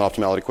the Bellman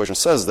optimality equation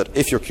says is that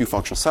if your Q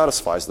function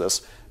satisfies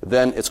this,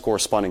 then its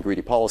corresponding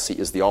greedy policy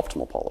is the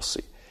optimal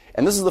policy.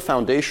 And this is the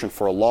foundation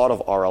for a lot of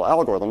RL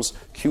algorithms,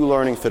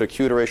 Q-learning, fitted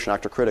Q iteration,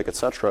 actor critic,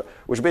 etc.,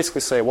 which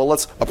basically say, well,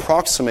 let's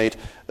approximate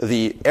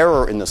the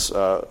error in this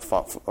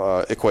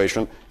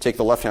equation, take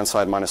the left-hand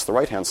side minus the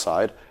right-hand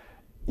side,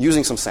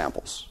 using some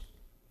samples.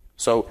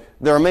 So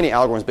there are many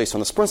algorithms based on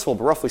this principle,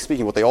 but roughly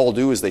speaking, what they all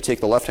do is they take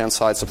the left-hand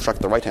side,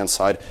 subtract the right-hand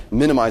side,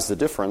 minimize the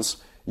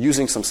difference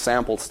using some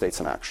sampled states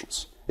and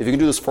actions. If you can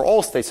do this for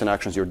all states and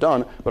actions, you're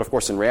done. But of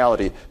course, in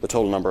reality, the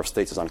total number of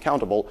states is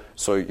uncountable,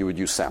 so you would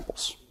use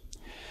samples.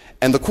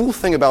 And the cool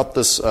thing about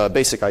this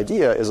basic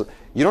idea is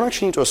you don't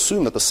actually need to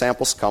assume that the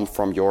samples come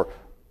from your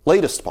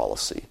latest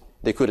policy.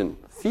 They could, in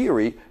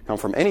theory, come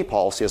from any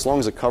policy as long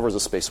as it covers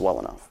the space well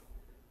enough.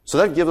 So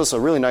that gives us a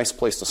really nice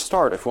place to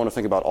start if we want to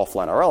think about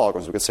offline RL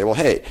algorithms. We could say, well,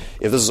 hey,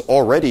 if this is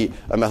already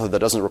a method that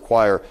doesn't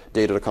require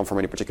data to come from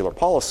any particular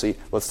policy,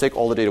 let's take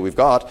all the data we've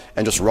got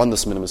and just run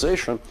this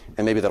minimization,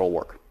 and maybe that'll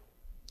work.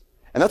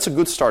 And that's a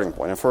good starting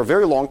point. And for a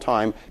very long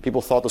time,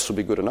 people thought this would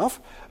be good enough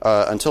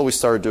until we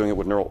started doing it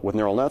with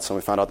neural nets, and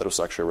we found out that it was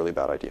actually a really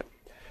bad idea.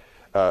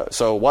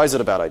 So why is it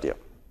a bad idea?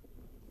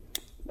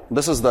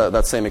 This is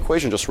that same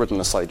equation, just written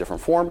in a slightly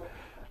different form.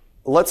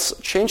 Let's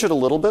change it a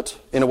little bit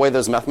in a way that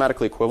is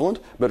mathematically equivalent,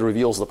 but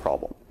reveals the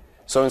problem.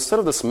 So instead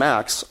of this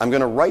max, I'm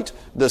going to write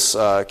this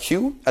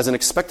Q as an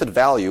expected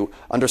value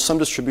under some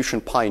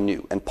distribution pi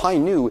nu. And pi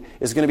nu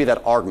is going to be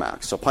that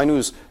argmax. So pi nu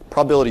is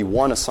probability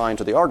 1 assigned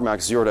to the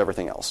argmax, 0 to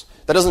everything else.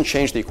 That doesn't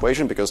change the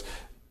equation because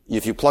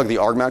if you plug the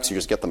argmax, you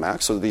just get the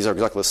max. So these are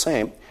exactly the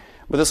same.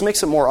 But this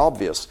makes it more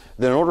obvious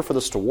that in order for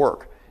this to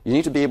work, you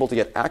need to be able to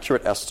get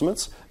accurate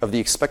estimates of the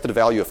expected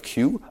value of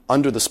Q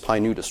under this pi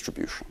nu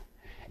distribution.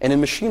 And in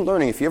machine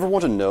learning, if you ever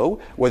want to know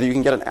whether you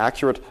can get an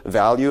accurate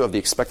value of the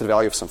expected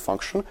value of some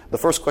function, the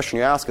first question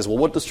you ask is, well,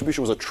 what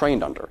distribution was it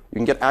trained under? You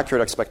can get accurate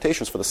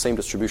expectations for the same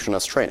distribution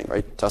as training,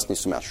 right? Test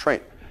needs to match train.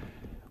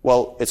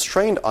 Well, it's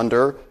trained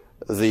under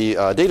the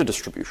data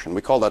distribution.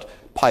 We call that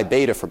pi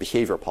beta for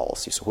behavior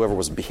policy. So whoever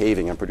was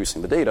behaving and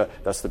producing the data,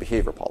 that's the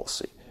behavior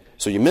policy.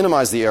 So you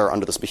minimize the error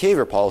under this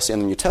behavior policy,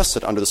 and then you test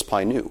it under this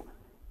pi nu.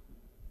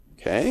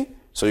 Okay?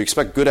 So you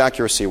expect good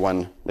accuracy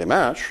when they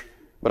match.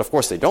 But of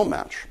course they don't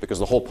match, because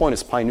the whole point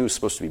is pi nu is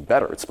supposed to be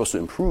better. It's supposed to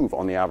improve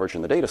on the average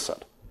in the data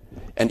set.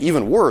 And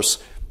even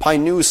worse, pi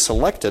nu is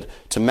selected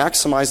to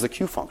maximize the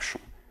Q function.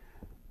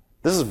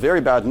 This is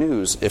very bad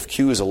news if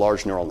Q is a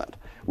large neural net.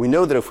 We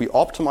know that if we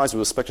optimize with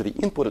respect to the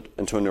input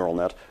into a neural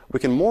net,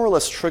 we can more or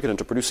less trick it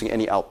into producing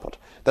any output.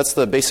 That's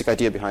the basic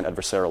idea behind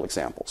adversarial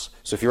examples.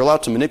 So if you're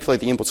allowed to manipulate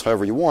the inputs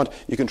however you want,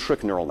 you can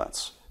trick neural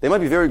nets. They might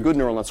be very good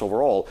neural nets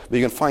overall, but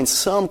you can find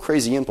some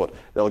crazy input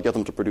that will get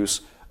them to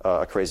produce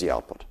a crazy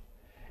output.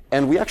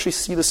 And we actually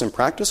see this in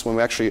practice when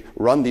we actually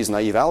run these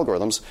naive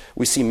algorithms.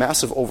 We see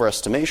massive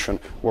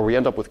overestimation where we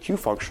end up with Q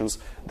functions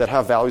that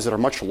have values that are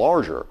much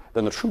larger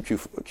than the true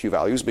Q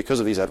values because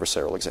of these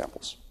adversarial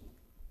examples.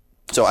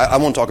 So I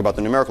won't talk about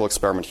the numerical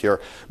experiment here,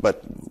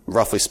 but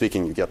roughly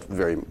speaking, you get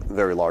very,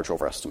 very large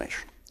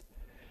overestimation.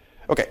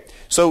 Okay,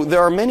 so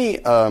there are many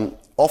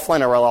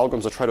offline RL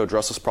algorithms that try to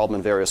address this problem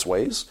in various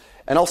ways.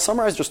 And I'll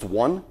summarize just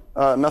one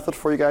method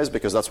for you guys,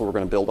 because that's what we're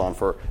going to build on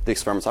for the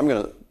experiments I'm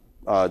going to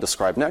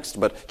describe next,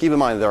 but keep in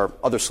mind there are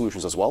other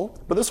solutions as well.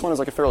 But this one is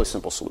like a fairly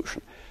simple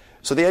solution.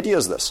 So the idea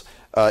is this.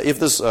 If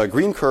this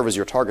green curve is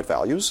your target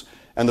values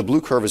and the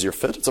blue curve is your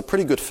fit, it's a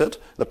pretty good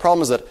fit. The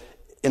problem is that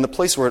in the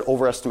place where it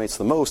overestimates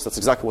the most, that's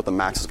exactly what the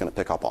max is going to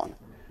pick up on.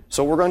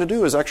 So what we're going to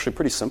do is actually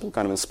pretty simple,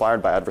 kind of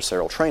inspired by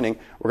adversarial training.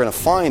 We're going to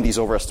find these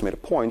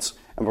overestimated points,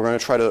 and we're going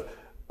to try to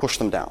push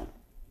them down.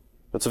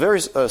 It's a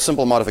very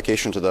simple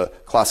modification to the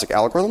classic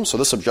algorithm. So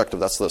this objective,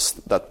 that's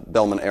that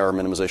Bellman error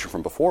minimization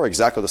from before,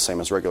 exactly the same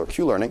as regular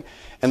Q-learning.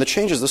 And the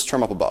change is this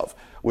term up above,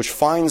 which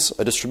finds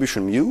a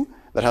distribution mu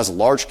that has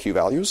large Q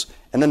values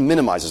and then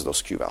minimizes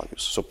those Q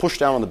values. So push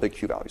down on the big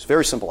Q values.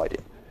 Very simple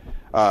idea.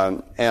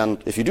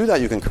 And if you do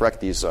that, you can correct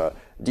these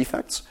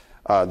defects.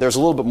 There's a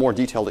little bit more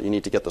detail that you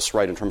need to get this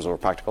right in terms of a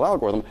practical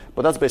algorithm,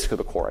 but that's basically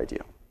the core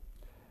idea.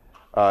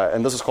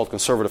 And this is called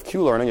conservative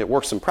Q-learning. It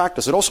works in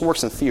practice. It also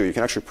works in theory. You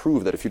can actually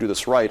prove that if you do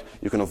this right,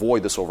 you can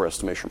avoid this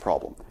overestimation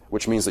problem,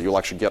 which means that you'll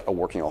actually get a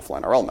working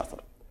offline RL method.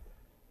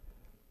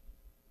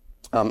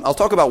 I'll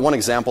talk about one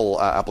example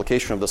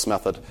application of this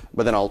method,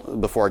 but then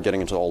before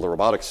getting into all the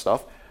robotics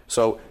stuff.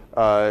 So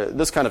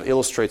this kind of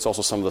illustrates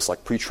also some of this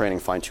like pre-training,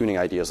 fine-tuning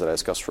ideas that I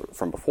discussed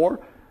from before.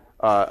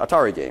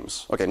 Atari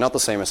games. Okay, not the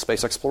same as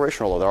space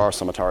exploration, although there are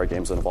some Atari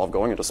games that involve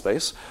going into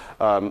space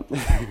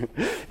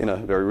in a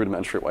very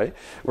rudimentary way.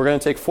 We're going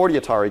to take 40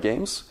 Atari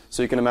games.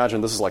 So you can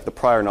imagine this is like the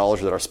prior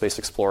knowledge that our space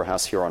explorer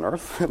has here on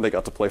Earth. They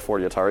got to play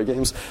 40 Atari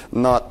games.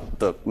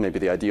 Not maybe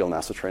the ideal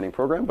NASA training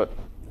program, but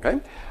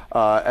okay.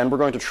 And we're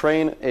going to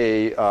train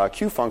a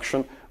Q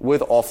function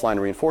with offline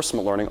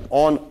reinforcement learning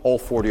on all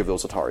 40 of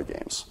those Atari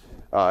games.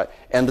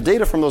 And the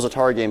data from those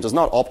Atari games is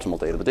not optimal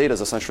data. The data is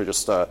essentially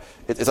just,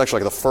 it's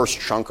actually like the first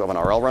chunk of an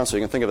RL run, so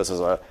you can think of this as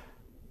a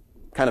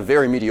kind of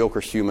very mediocre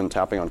human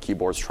tapping on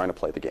keyboards trying to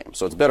play the game.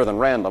 So it's better than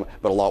random,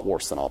 but a lot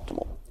worse than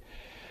optimal.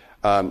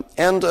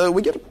 And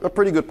we get a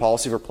pretty good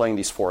policy for playing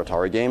these 4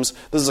 Atari games.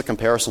 This is a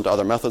comparison to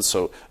other methods.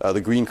 So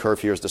the green curve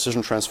here is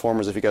decision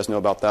transformers, if you guys know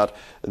about that.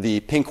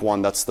 The pink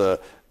one, that's the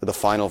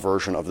final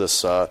version of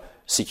this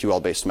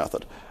CQL-based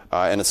method.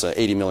 And it's an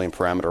 80 million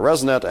parameter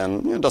ResNet,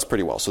 and it does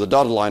pretty well. So the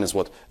dotted line is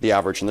what the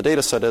average in the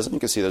data set is, and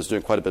you can see that it's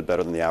doing quite a bit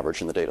better than the average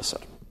in the data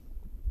set.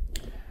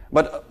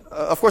 But,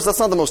 of course, that's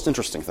not the most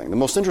interesting thing. The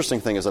most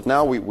interesting thing is that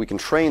now we can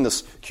train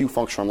this Q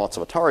function on lots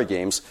of Atari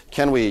games.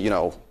 Can we,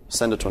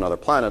 send it to another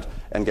planet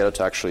and get it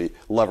to actually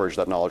leverage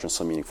that knowledge in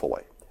some meaningful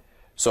way?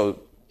 So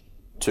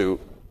to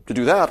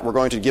do that, we're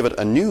going to give it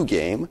a new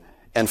game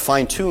and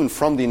fine-tune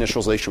from the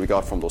initialization we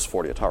got from those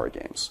 40 Atari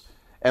games.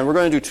 And we're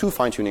going to do 2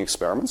 fine-tuning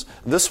experiments.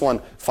 This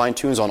one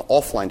fine-tunes on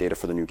offline data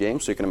for the new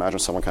game. So you can imagine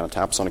someone kind of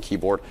taps on a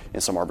keyboard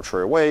in some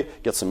arbitrary way,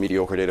 gets some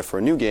mediocre data for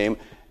a new game,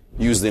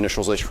 use the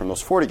initialization from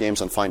those 40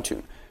 games, and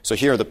fine-tune. So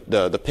here,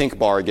 the pink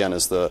bar, again,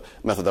 is the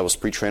method that was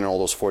pre-trained on all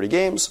those 40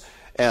 games.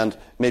 And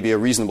maybe a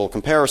reasonable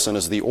comparison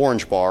is the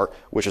orange bar,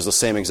 which is the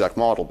same exact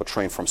model, but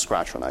trained from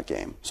scratch on that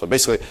game. So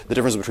basically, the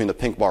difference between the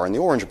pink bar and the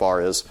orange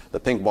bar is the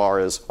pink bar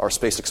is our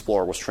Space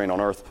Explorer was trained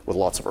on Earth with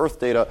lots of Earth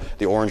data.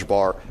 The orange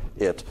bar,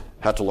 it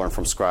had to learn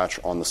from scratch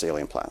on this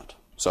alien planet.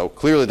 So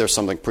clearly there's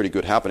something pretty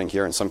good happening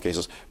here, in some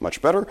cases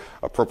much better.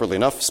 Appropriately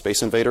enough,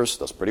 Space Invaders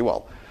does pretty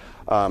well.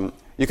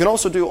 You can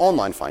also do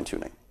online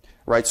fine-tuning,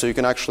 right? So you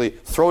can actually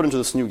throw it into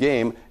this new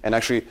game and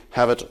actually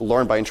have it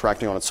learn by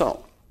interacting on its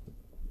own.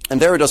 And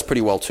there it does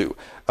pretty well, too.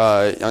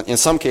 In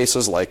some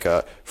cases, like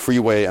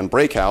Freeway and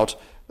Breakout,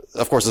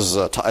 of course, this is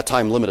a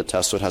time-limited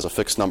test, so it has a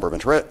fixed number of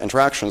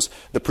interactions.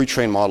 The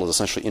pre-trained model is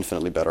essentially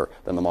infinitely better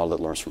than the model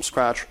that learns from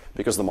scratch,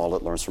 because the model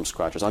that learns from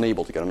scratch is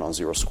unable to get a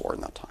non-zero score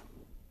in that time.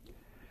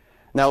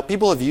 Now,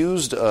 people have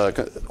used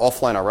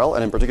offline RL,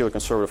 and in particular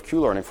conservative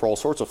Q-learning, for all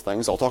sorts of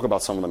things. I'll talk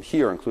about some of them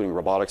here, including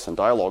robotics and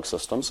dialogue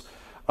systems.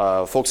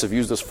 Folks have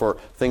used this for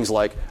things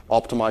like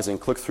optimizing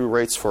click-through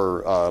rates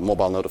for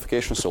mobile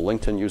notifications. So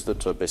LinkedIn used it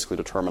to basically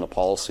determine a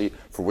policy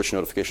for which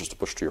notifications to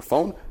push to your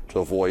phone to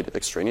avoid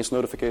extraneous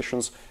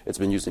notifications. It's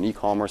been used in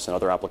e-commerce and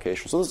other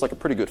applications. So this is like a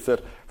pretty good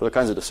fit for the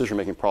kinds of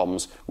decision-making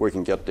problems where you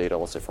can get data,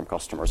 let's say, from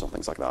customers and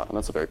things like that. And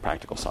that's a very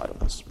practical side of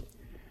this.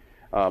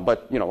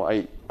 But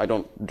I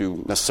don't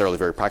do necessarily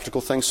very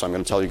practical things, so I'm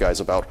going to tell you guys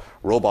about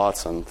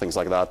robots and things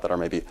like that are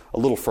maybe a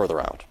little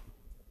further out.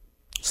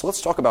 So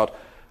let's talk about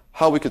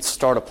how we could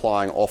start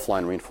applying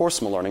offline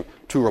reinforcement learning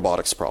to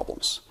robotics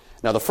problems.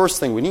 Now, the first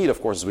thing we need,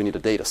 of course, is we need a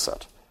data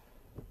set.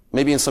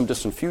 Maybe in some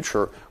distant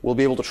future, we'll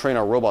be able to train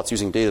our robots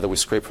using data that we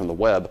scrape from the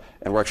web,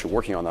 and we're actually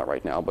working on that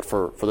right now. But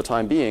for the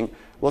time being,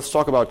 let's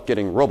talk about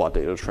getting robot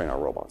data to train our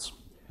robots.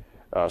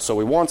 So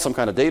we want some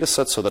kind of data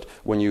set so that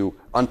when you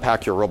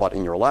unpack your robot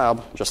in your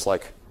lab, just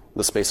like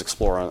the Space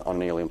Explorer on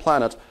an alien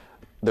planet,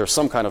 there's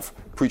some kind of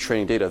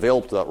pre-training data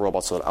available to that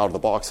robot so that out of the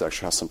box it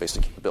actually has some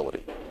basic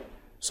capability.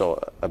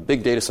 So a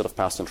big data set of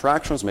past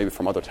interactions, maybe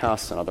from other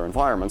tasks and other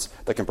environments,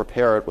 that can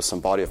prepare it with some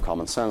body of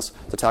common sense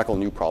to tackle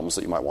new problems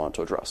that you might want it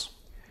to address.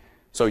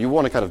 So you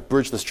want to kind of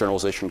bridge this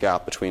generalization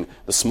gap between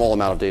the small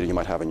amount of data you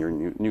might have in your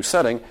new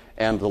setting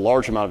and the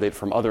large amount of data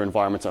from other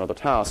environments and other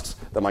tasks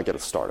that might get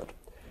it started.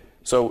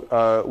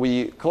 So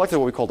we collected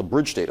what we call the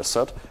bridge data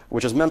set,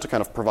 which is meant to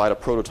kind of provide a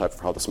prototype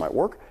for how this might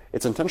work.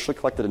 It's intentionally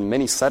collected in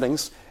many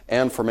settings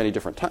and for many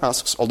different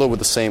tasks, although with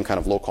the same kind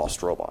of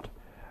low-cost robot.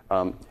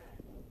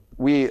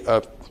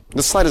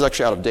 This slide is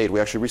actually out of date. We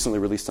actually recently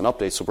released an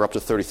update, so we're up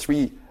to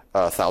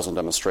 33,000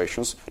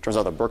 demonstrations. It turns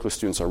out that Berkeley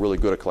students are really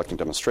good at collecting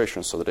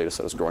demonstrations, so the data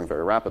set is growing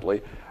very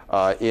rapidly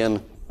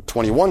in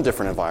 21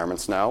 different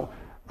environments now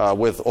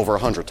with over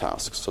 100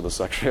 tasks. So this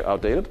is actually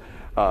outdated,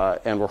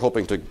 and we're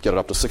hoping to get it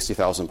up to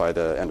 60,000 by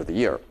the end of the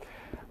year.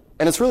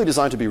 And it's really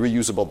designed to be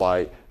reusable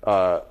by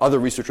other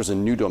researchers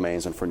in new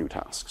domains and for new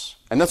tasks.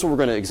 And that's what we're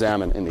going to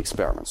examine in the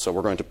experiment. So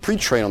we're going to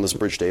pre-train on this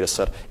bridge data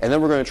set, and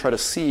then we're going to try to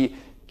see,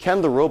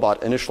 can the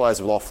robot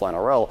initialized with offline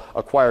RL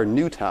acquire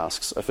new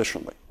tasks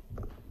efficiently?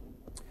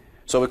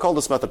 So we call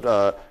this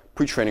method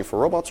pre-training for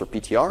robots, or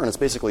PTR, and it's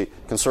basically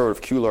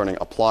conservative Q-learning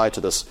applied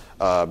to this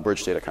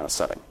bridge data kind of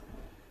setting.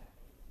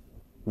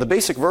 The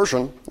basic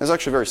version is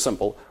actually very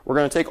simple. We're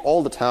going to take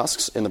all the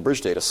tasks in the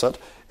bridge data set,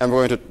 and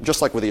we're going to,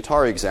 just like with the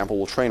Atari example,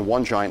 we'll train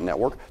one giant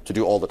network to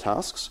do all the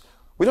tasks.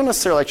 We don't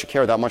necessarily actually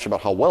care that much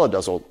about how well it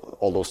does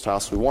all those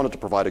tasks. We want it to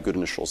provide a good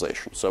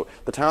initialization. So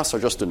the tasks are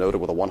just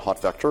denoted with a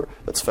one-hot vector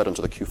that's fed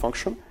into the Q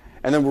function.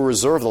 and then we'll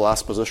reserve the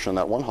last position in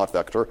that one hot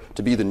vector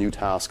to be the new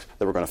task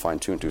that we're going to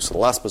fine-tune to. So the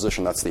last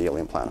position, that's the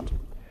alien planet.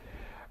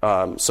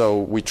 So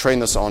we train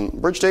this on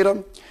bridge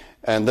data,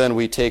 and then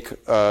we take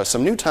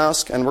some new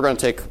task, and we're going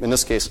to take, in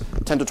this case,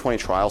 10 to 20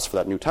 trials for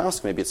that new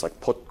task. Maybe it's like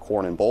put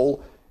corn in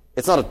bowl.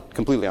 It's not a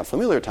completely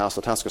unfamiliar task.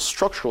 The task is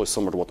structurally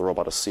similar to what the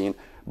robot has seen,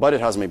 but it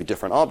has maybe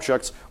different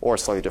objects or a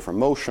slightly different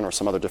motion or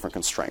some other different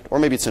constraint, or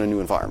maybe it's in a new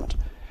environment.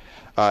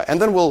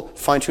 And then we'll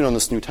fine-tune on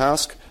this new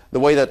task. The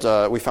way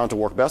that we found to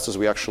work best is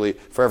we actually,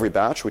 for every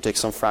batch, we take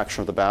some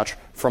fraction of the batch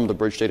from the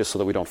bridge data so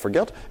that we don't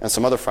forget, and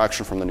some other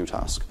fraction from the new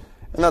task.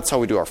 And that's how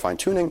we do our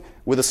fine-tuning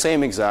with the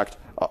same exact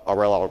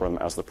RL algorithm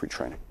as the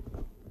pre-training.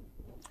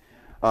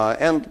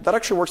 And that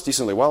actually works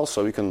decently well,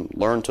 so we can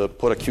learn to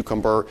put a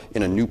cucumber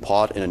in a new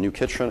pot in a new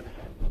kitchen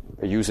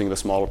using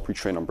this model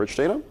pre-trained on bridge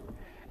data.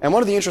 And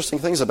one of the interesting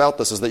things about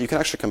this is that you can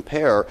actually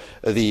compare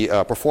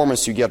the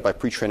performance you get by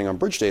pre-training on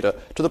bridge data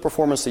to the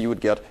performance that you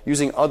would get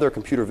using other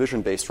computer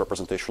vision-based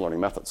representational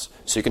learning methods.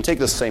 So you can take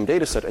this same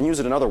data set and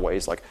use it in other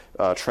ways, like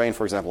train,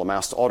 for example, a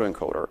masked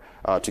autoencoder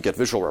to get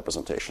visual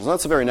representations. And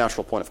that's a very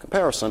natural point of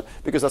comparison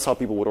because that's how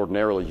people would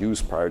ordinarily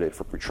use prior data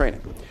for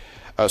pre-training.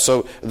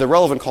 So the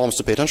relevant columns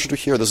to pay attention to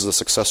here, this is the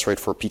success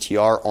rate for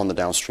PTR on the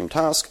downstream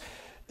task.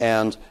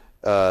 And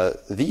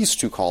these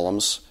two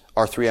columns,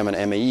 R3M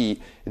and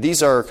MAE,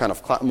 these are kind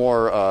of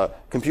more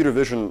computer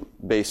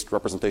vision-based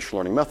representational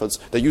learning methods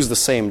that use the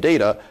same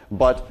data,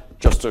 but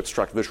just to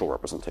extract visual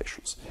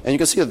representations. And you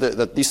can see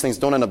that these things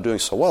don't end up doing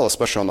so well,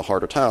 especially on the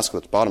harder task,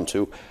 the bottom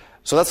two.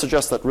 So that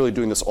suggests that really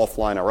doing this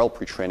offline RL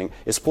pre-training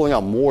is pulling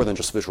out more than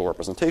just visual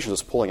representations.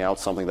 It's pulling out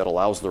something that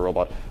allows the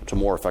robot to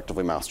more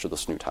effectively master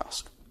this new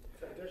task.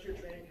 Does your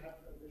training have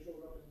a visual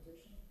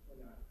representation or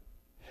not?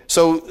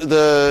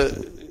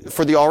 So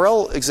for the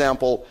RL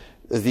example,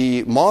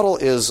 the model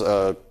is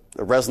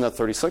ResNet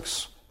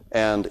 36,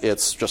 and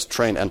it's just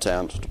trained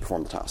end-to-end to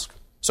perform the task.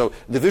 So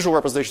the visual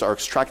representations are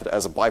extracted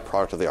as a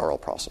byproduct of the RL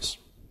process.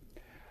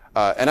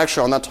 And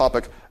actually on that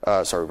topic,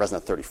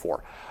 ResNet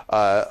 34.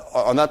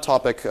 On that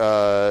topic,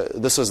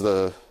 this is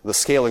the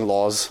scaling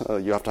laws.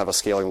 You have to have a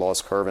scaling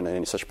laws curve in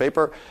any such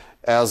paper.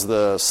 As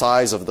the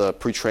size of the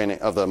pre-training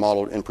of the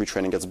model in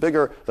pre-training gets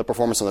bigger, the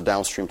performance on the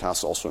downstream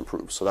tasks also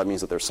improves. So that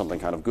means that there's something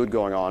kind of good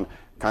going on,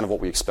 kind of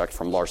what we expect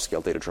from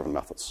large-scale data-driven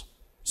methods.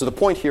 So the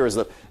point here is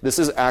that this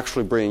is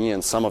actually bringing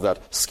in some of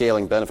that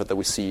scaling benefit that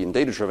we see in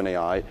data-driven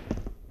AI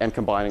and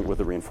combining it with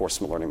the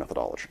reinforcement learning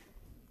methodology.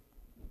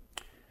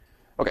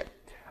 Okay.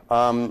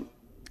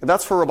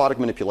 That's for robotic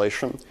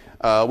manipulation.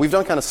 We've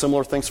done kind of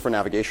similar things for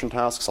navigation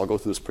tasks. I'll go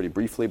through this pretty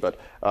briefly, but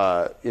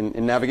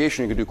in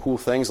navigation, you can do cool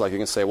things like you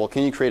can say, well,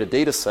 can you create a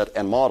data set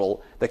and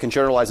model that can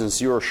generalize in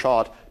zero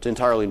shot to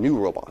entirely new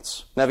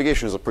robots?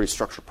 Navigation is a pretty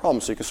structured problem,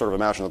 so you can sort of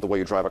imagine that the way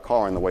you drive a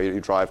car and the way you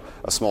drive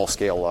a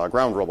small-scale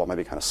ground robot might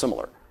be kind of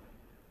similar.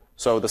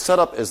 So the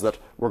setup is that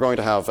we're going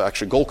to have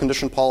actually goal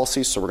condition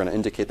policies, so we're going to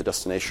indicate the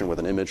destination with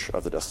an image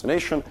of the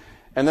destination.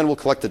 And then we'll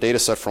collect the data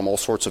set from all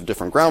sorts of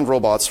different ground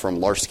robots, from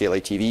large-scale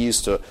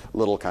ATVs to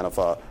little kind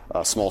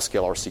of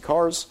small-scale RC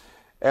cars,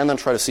 and then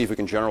try to see if we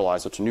can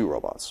generalize it to new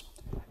robots.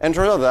 And it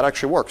turns out that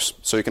actually works.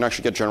 So you can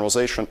actually get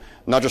generalization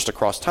not just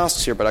across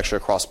tasks here, but actually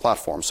across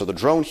platforms. So the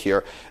drone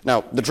here,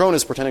 now the drone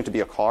is pretending to be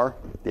a car.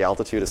 The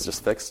altitude is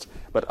just fixed.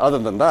 But other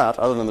than that,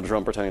 other than the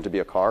drone pretending to be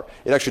a car,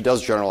 it actually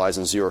does generalize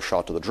in zero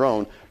shot to the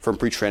drone from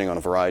pre-training on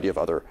a variety of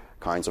other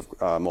kinds of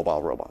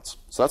mobile robots.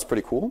 So that's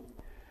pretty cool.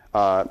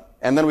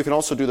 And then we can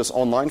also do this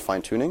online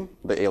fine-tuning,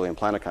 the alien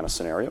planet kind of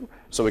scenario.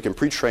 So we can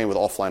pre-train with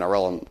offline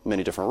RL on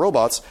many different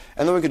robots,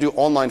 and then we can do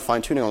online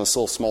fine-tuning on this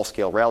little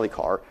small-scale rally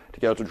car to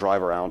get it to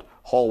drive around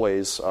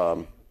hallways.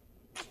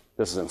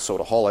 This is in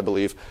Soda Hall, I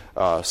believe.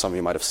 Some of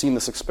you might have seen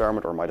this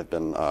experiment or might have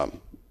been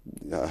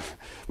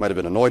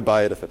annoyed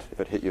by it if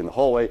it hit you in the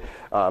hallway.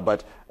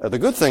 But the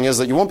good thing is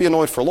that you won't be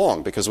annoyed for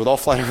long, because with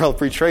offline RL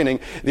pre-training,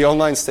 the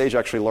online stage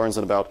actually learns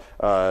in about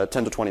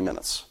 10 to 20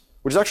 minutes,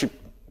 which is actually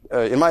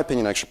in my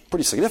opinion, actually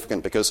pretty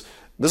significant because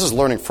this is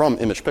learning from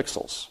image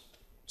pixels.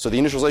 So the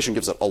initialization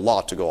gives it a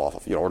lot to go off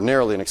of.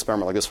 Ordinarily, an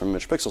experiment like this from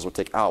image pixels would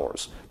take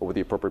hours, but with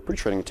the appropriate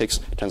pre-training, it takes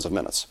tens of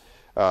minutes.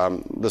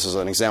 This is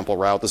an example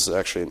route. This is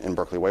actually in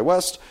Berkeley Way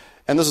West,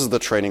 and this is the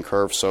training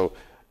curve. So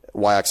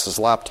y-axis is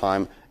lap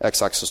time,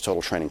 x-axis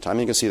total training time.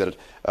 And you can see that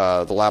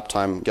the lap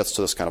time gets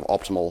to this kind of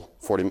optimal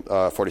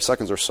 40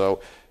 seconds or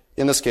so,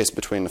 in this case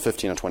between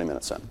 15 and 20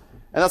 minutes in.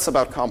 And that's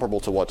about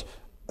comparable to what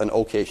an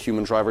OK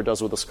human driver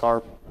does with this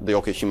car. The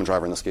OK human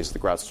driver, in this case, is the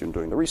grad student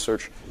doing the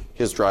research.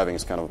 His driving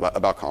is kind of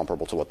about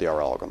comparable to what the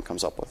RL algorithm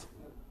comes up with.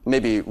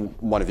 Maybe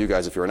one of you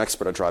guys, if you're an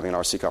expert at driving an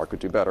RC car, could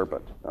do better,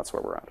 but that's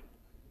where we're at.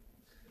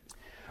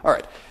 All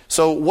right,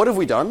 so what have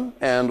we done,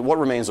 and what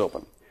remains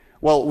open?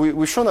 Well,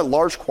 we've shown that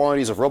large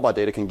quantities of robot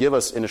data can give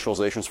us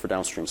initializations for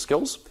downstream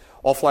skills.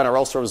 Offline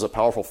RL serves as a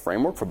powerful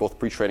framework for both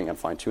pre-training and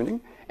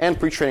fine-tuning, and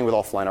pre-training with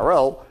offline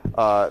RL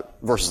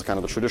versus kind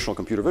of the traditional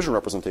computer vision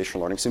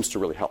representation learning seems to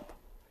really help.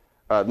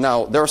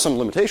 Now, there are some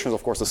limitations.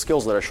 Of course, the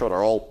skills that I showed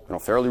are all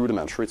fairly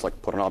rudimentary. It's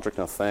like put an object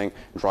in a thing,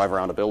 drive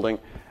around a building.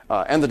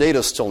 And the data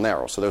is still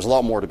narrow, so there's a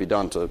lot more to be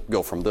done to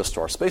go from this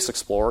to our Space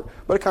Explorer,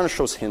 but it kind of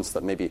shows hints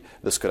that maybe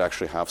this could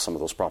actually have some of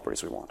those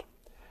properties we want.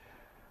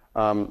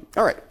 All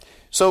right,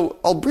 so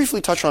I'll briefly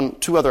touch on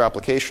two other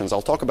applications.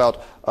 I'll talk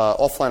about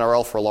offline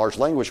RL for large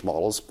language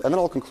models, and then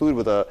I'll conclude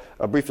with a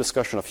brief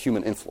discussion of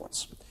human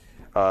influence.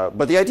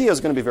 But the idea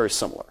is going to be very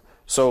similar.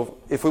 So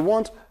if we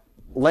want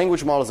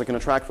language models that can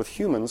interact with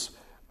humans,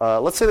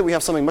 let's say that we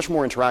have something much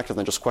more interactive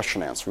than just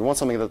question answer. We want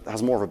something that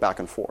has more of a back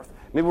and forth.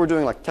 Maybe we're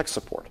doing like tech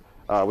support.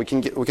 We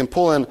can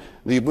pull in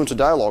the Ubuntu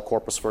dialog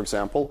corpus, for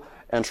example,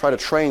 and try to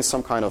train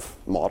some kind of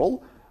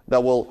model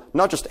that will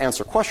not just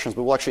answer questions,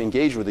 but will actually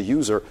engage with the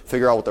user,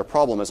 figure out what their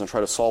problem is, and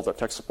try to solve their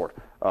tech support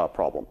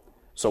problem.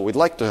 So we'd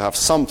like to have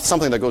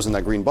something that goes in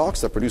that green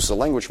box that produces a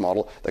language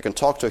model that can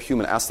talk to a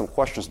human, ask them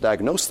questions,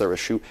 diagnose their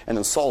issue, and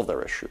then solve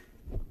their issue.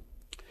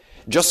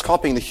 Just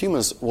copying the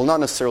humans will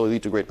not necessarily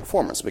lead to great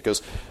performance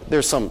because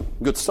there's some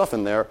good stuff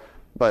in there,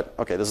 but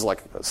okay, this is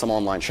like some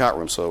online chat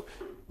room, so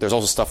there's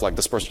also stuff like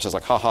this person says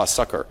like, haha,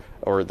 sucker,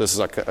 or this is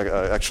like,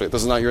 actually,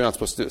 this is not, you're not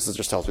supposed to do this. This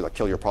just tells you like,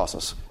 kill your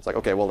process. It's like,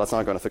 okay, well, that's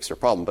not going to fix your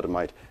problem, but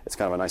it's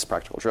kind of a nice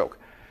practical joke.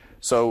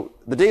 So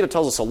the data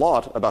tells us a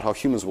lot about how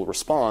humans will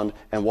respond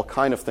and what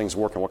kind of things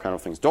work and what kind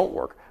of things don't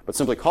work, but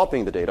simply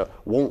copying the data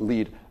won't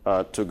lead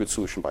to a good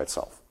solution by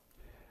itself.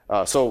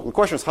 So the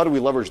question is, how do we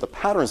leverage the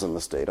patterns in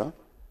this data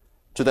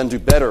to then do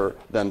better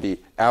than the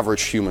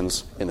average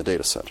humans in the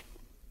data set?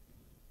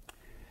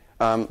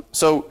 I'm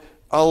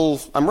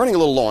running a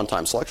little low on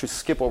time, so I'll actually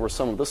skip over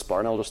some of this part,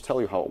 and I'll just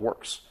tell you how it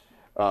works.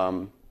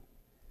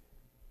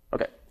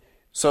 Okay,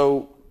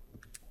 so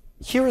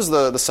here is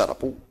the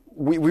setup.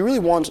 We really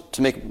want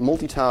to make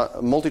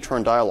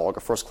multi-turn dialogue a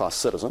first-class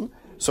citizen,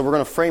 so we're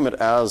going to frame it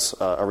as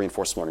a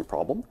reinforcement learning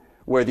problem,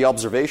 where the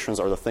observations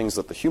are the things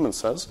that the human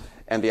says,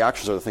 and the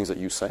actions are the things that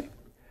you say.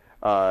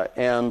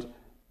 And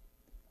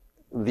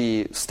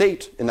the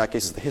state, in that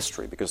case, is the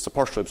history, because it's a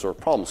partially observed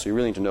problem, so you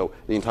really need to know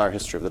the entire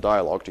history of the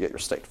dialogue to get your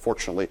state.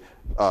 Fortunately,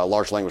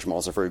 large language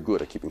models are very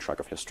good at keeping track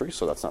of history,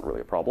 so that's not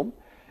really a problem.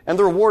 And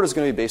the reward is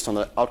going to be based on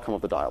the outcome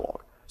of the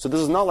dialogue. So this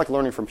is not like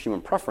learning from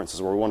human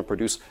preferences, where we want to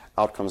produce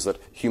outcomes that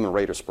human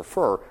raters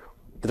prefer.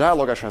 The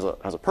dialogue actually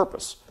has a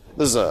purpose.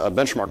 This is a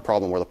benchmark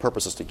problem where the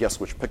purpose is to guess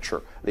which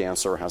picture the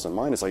answer has in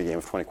mind. It's like a game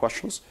of 20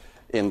 questions.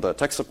 In the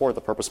tech support,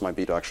 the purpose might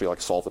be to actually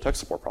like solve the tech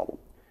support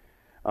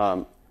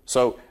problem.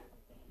 So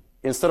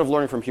instead of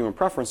learning from human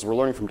preferences, we're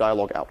learning from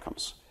dialogue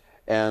outcomes.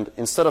 And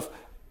instead of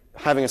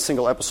having a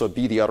single episode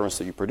be the utterance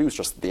that you produce,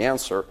 just the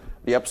answer,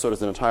 the episode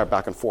is an entire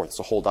back and forth. It's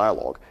a whole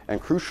dialogue.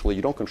 And crucially,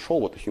 you don't control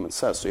what the human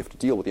says, so you have to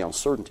deal with the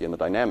uncertainty and the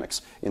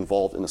dynamics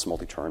involved in this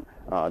multi-turn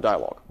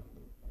dialogue.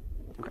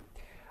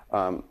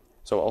 Okay.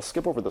 So I'll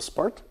skip over this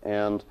part,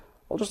 and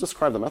I'll just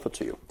describe the method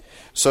to you.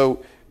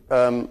 So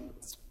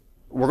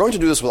we're going to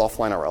do this with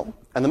offline RL,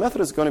 and the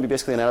method is going to be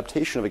basically an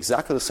adaptation of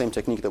exactly the same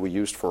technique that we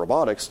used for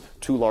robotics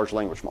to large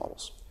language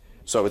models.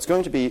 So it's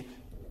going to be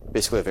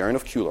basically a variant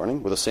of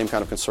Q-learning with the same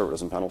kind of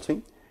conservatism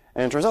penalty.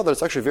 And it turns out that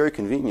it's actually very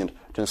convenient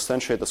to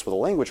instantiate this with a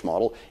language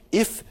model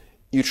if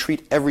you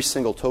treat every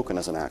single token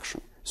as an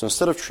action. So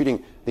instead of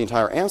treating the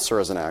entire answer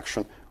as an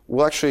action,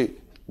 we'll actually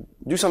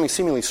do something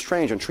seemingly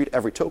strange and treat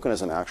every token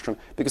as an action,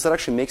 because that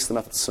actually makes the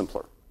method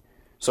simpler.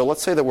 So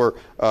let's say that we're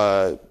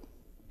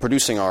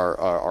producing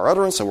our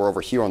utterance, and we're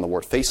over here on the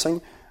word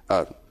facing.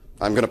 I'm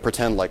going to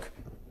pretend like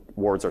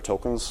words are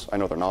tokens. I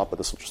know they're not, but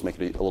this will just make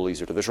it a little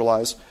easier to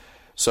visualize.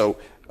 So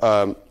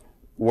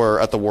we're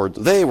at the word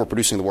they, we're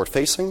producing the word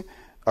facing.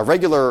 A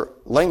regular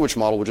language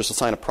model would just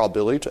assign a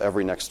probability to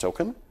every next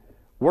token.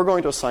 We're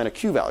going to assign a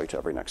Q value to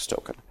every next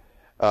token.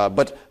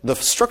 But the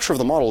structure of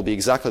the model will be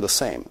exactly the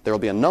same. There will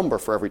be a number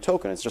for every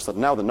token. It's just that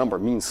now the number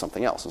means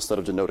something else. Instead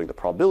of denoting the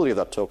probability of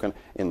that token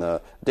in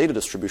the data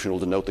distribution, it will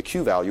denote the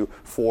Q value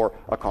for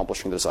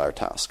accomplishing the desired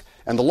task.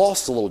 And the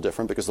loss is a little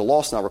different, because the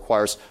loss now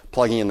requires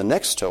plugging in the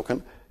next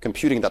token,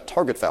 computing that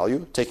target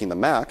value, taking the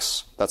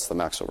max, that's the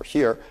max over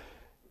here,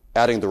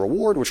 adding the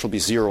reward, which will be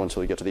 0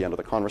 until you get to the end of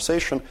the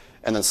conversation,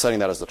 and then setting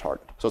that as the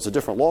target. So it's a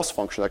different loss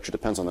function that actually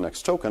depends on the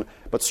next token,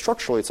 but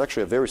structurally it's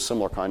actually a very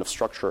similar kind of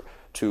structure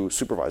to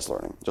supervised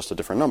learning, just a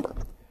different number.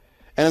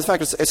 And in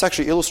fact, it's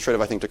actually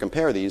illustrative, I think, to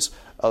compare these.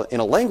 In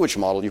a language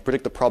model, you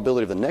predict the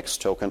probability of the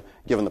next token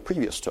given the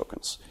previous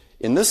tokens.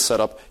 In this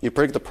setup, you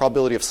predict the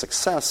probability of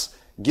success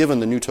given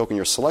the new token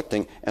you're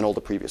selecting and all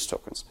the previous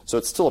tokens. So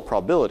it's still a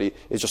probability,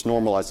 it's just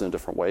normalized in a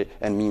different way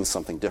and means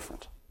something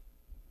different.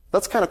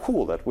 That's kind of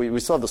cool that we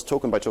still have this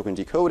token-by-token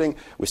decoding,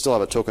 we still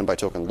have a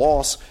token-by-token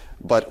loss,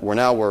 but we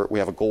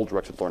have a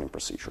goal-directed learning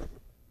procedure.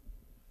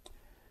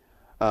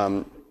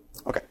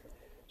 Okay.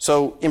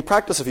 So in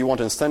practice, if you want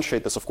to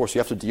instantiate this, of course, you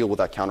have to deal with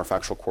that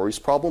counterfactual queries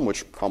problem,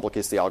 which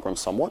complicates the algorithm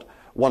somewhat.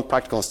 One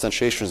practical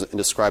instantiation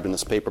described in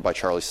this paper by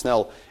Charlie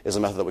Snell is a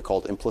method that we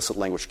call implicit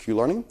language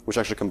Q-learning, which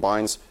actually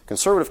combines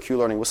conservative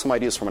Q-learning with some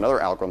ideas from another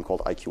algorithm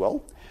called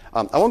IQL.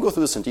 I won't go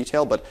through this in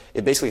detail, but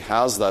it basically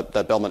has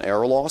that Bellman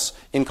error loss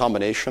in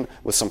combination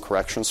with some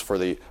corrections for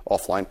the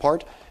offline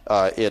part.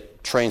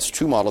 It trains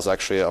two models,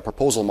 actually, a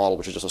proposal model,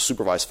 which is just a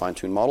supervised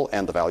fine-tuned model,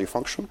 and the value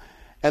function.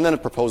 And then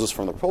it proposes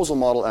from the proposal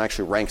model and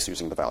actually ranks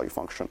using the value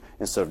function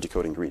instead of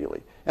decoding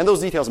greedily. And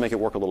those details make it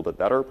work a little bit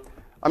better.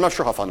 I'm not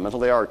sure how fundamental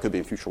they are. It could be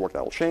in future work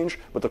that will change.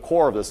 But the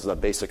core of this is that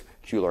basic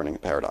Q-learning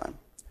paradigm.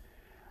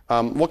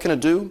 What can it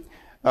do?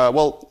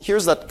 Well,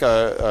 here's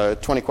that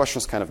 20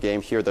 questions kind of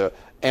game. Here the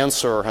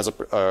answer has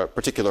a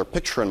particular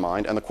picture in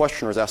mind, and the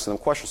questioner is asking them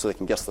questions so they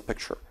can guess the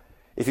picture.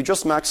 If you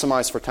just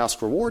maximize for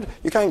task reward,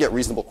 you can get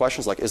reasonable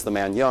questions like, is the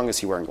man young, is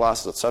he wearing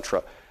glasses,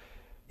 etc.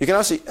 You can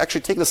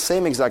actually take the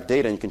same exact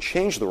data and you can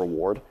change the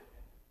reward,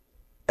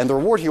 and the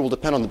reward here will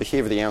depend on the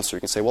behavior of the answer. You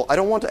can say, well, I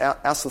don't want to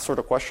ask the sort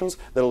of questions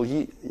that will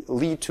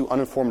lead to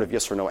uninformative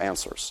yes or no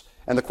answers.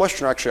 And the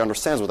questioner actually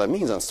understands what that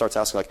means and starts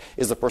asking, like,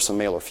 is the person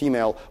male or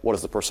female? What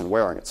is the person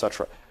wearing,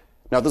 etc.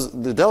 Now,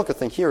 the delicate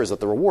thing here is that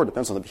the reward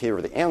depends on the behavior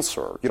of the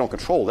answer. You don't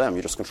control them.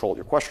 You just control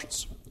your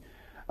questions.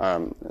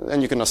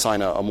 And you can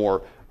assign a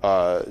more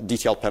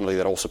detailed penalty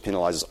that also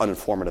penalizes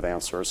uninformative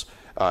answers,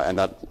 and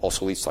that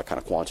also leads to like kind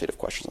of quantitative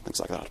questions and things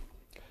like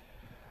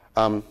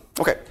that.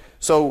 Okay,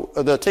 so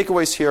the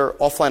takeaways here: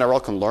 offline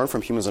RL can learn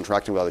from humans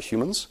interacting with other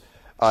humans.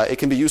 It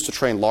can be used to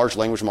train large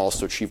language models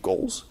to achieve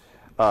goals.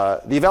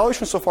 The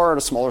evaluations so far are at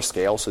a smaller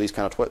scale, so these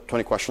kind of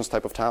 20 questions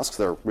type of tasks,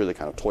 they're really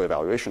kind of toy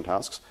evaluation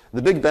tasks.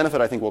 The big benefit,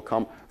 I think, will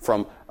come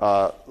from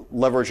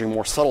leveraging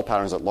more subtle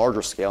patterns at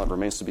larger scale. It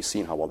remains to be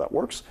seen how well that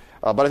works,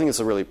 but I think it's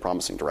a really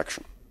promising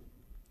direction.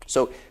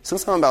 So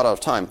since I'm about out of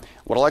time,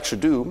 what I'll actually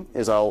do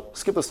is I'll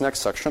skip this next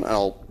section, and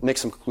I'll make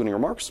some concluding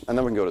remarks, and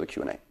then we can go to the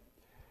Q&A.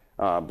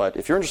 But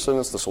if you're interested in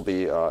this will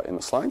be in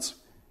the slides.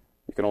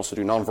 You can also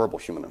do nonverbal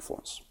human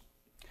influence.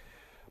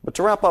 But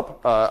to wrap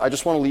up, I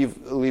just want to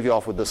leave you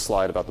off with this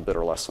slide about the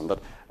bitter lesson. That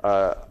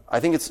I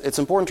think it's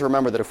important to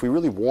remember that if we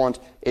really want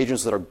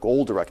agents that are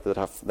goal-directed,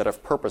 that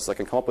have purpose, that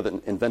can come up with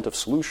inventive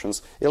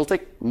solutions, it'll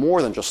take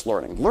more than just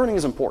learning. Learning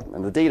is important,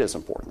 and the data is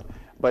important.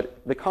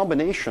 But the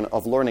combination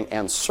of learning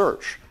and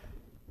search,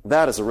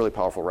 that is a really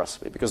powerful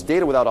recipe. Because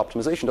data without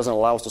optimization doesn't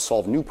allow us to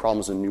solve new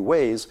problems in new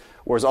ways,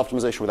 whereas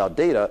optimization without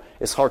data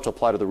is hard to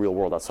apply to the real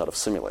world outside of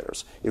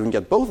simulators. If we can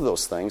get both of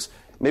those things,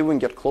 maybe we can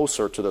get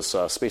closer to this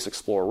Space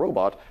Explorer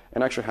robot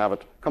and actually have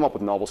it come up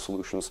with novel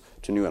solutions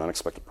to new and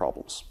unexpected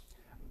problems.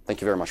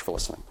 Thank you very much for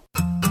listening.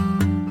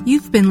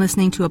 You've been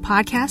listening to a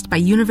podcast by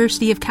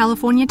University of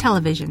California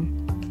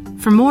Television.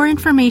 For more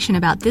information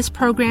about this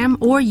program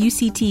or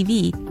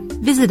UCTV,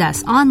 visit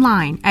us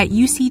online at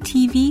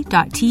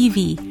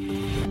uctv.tv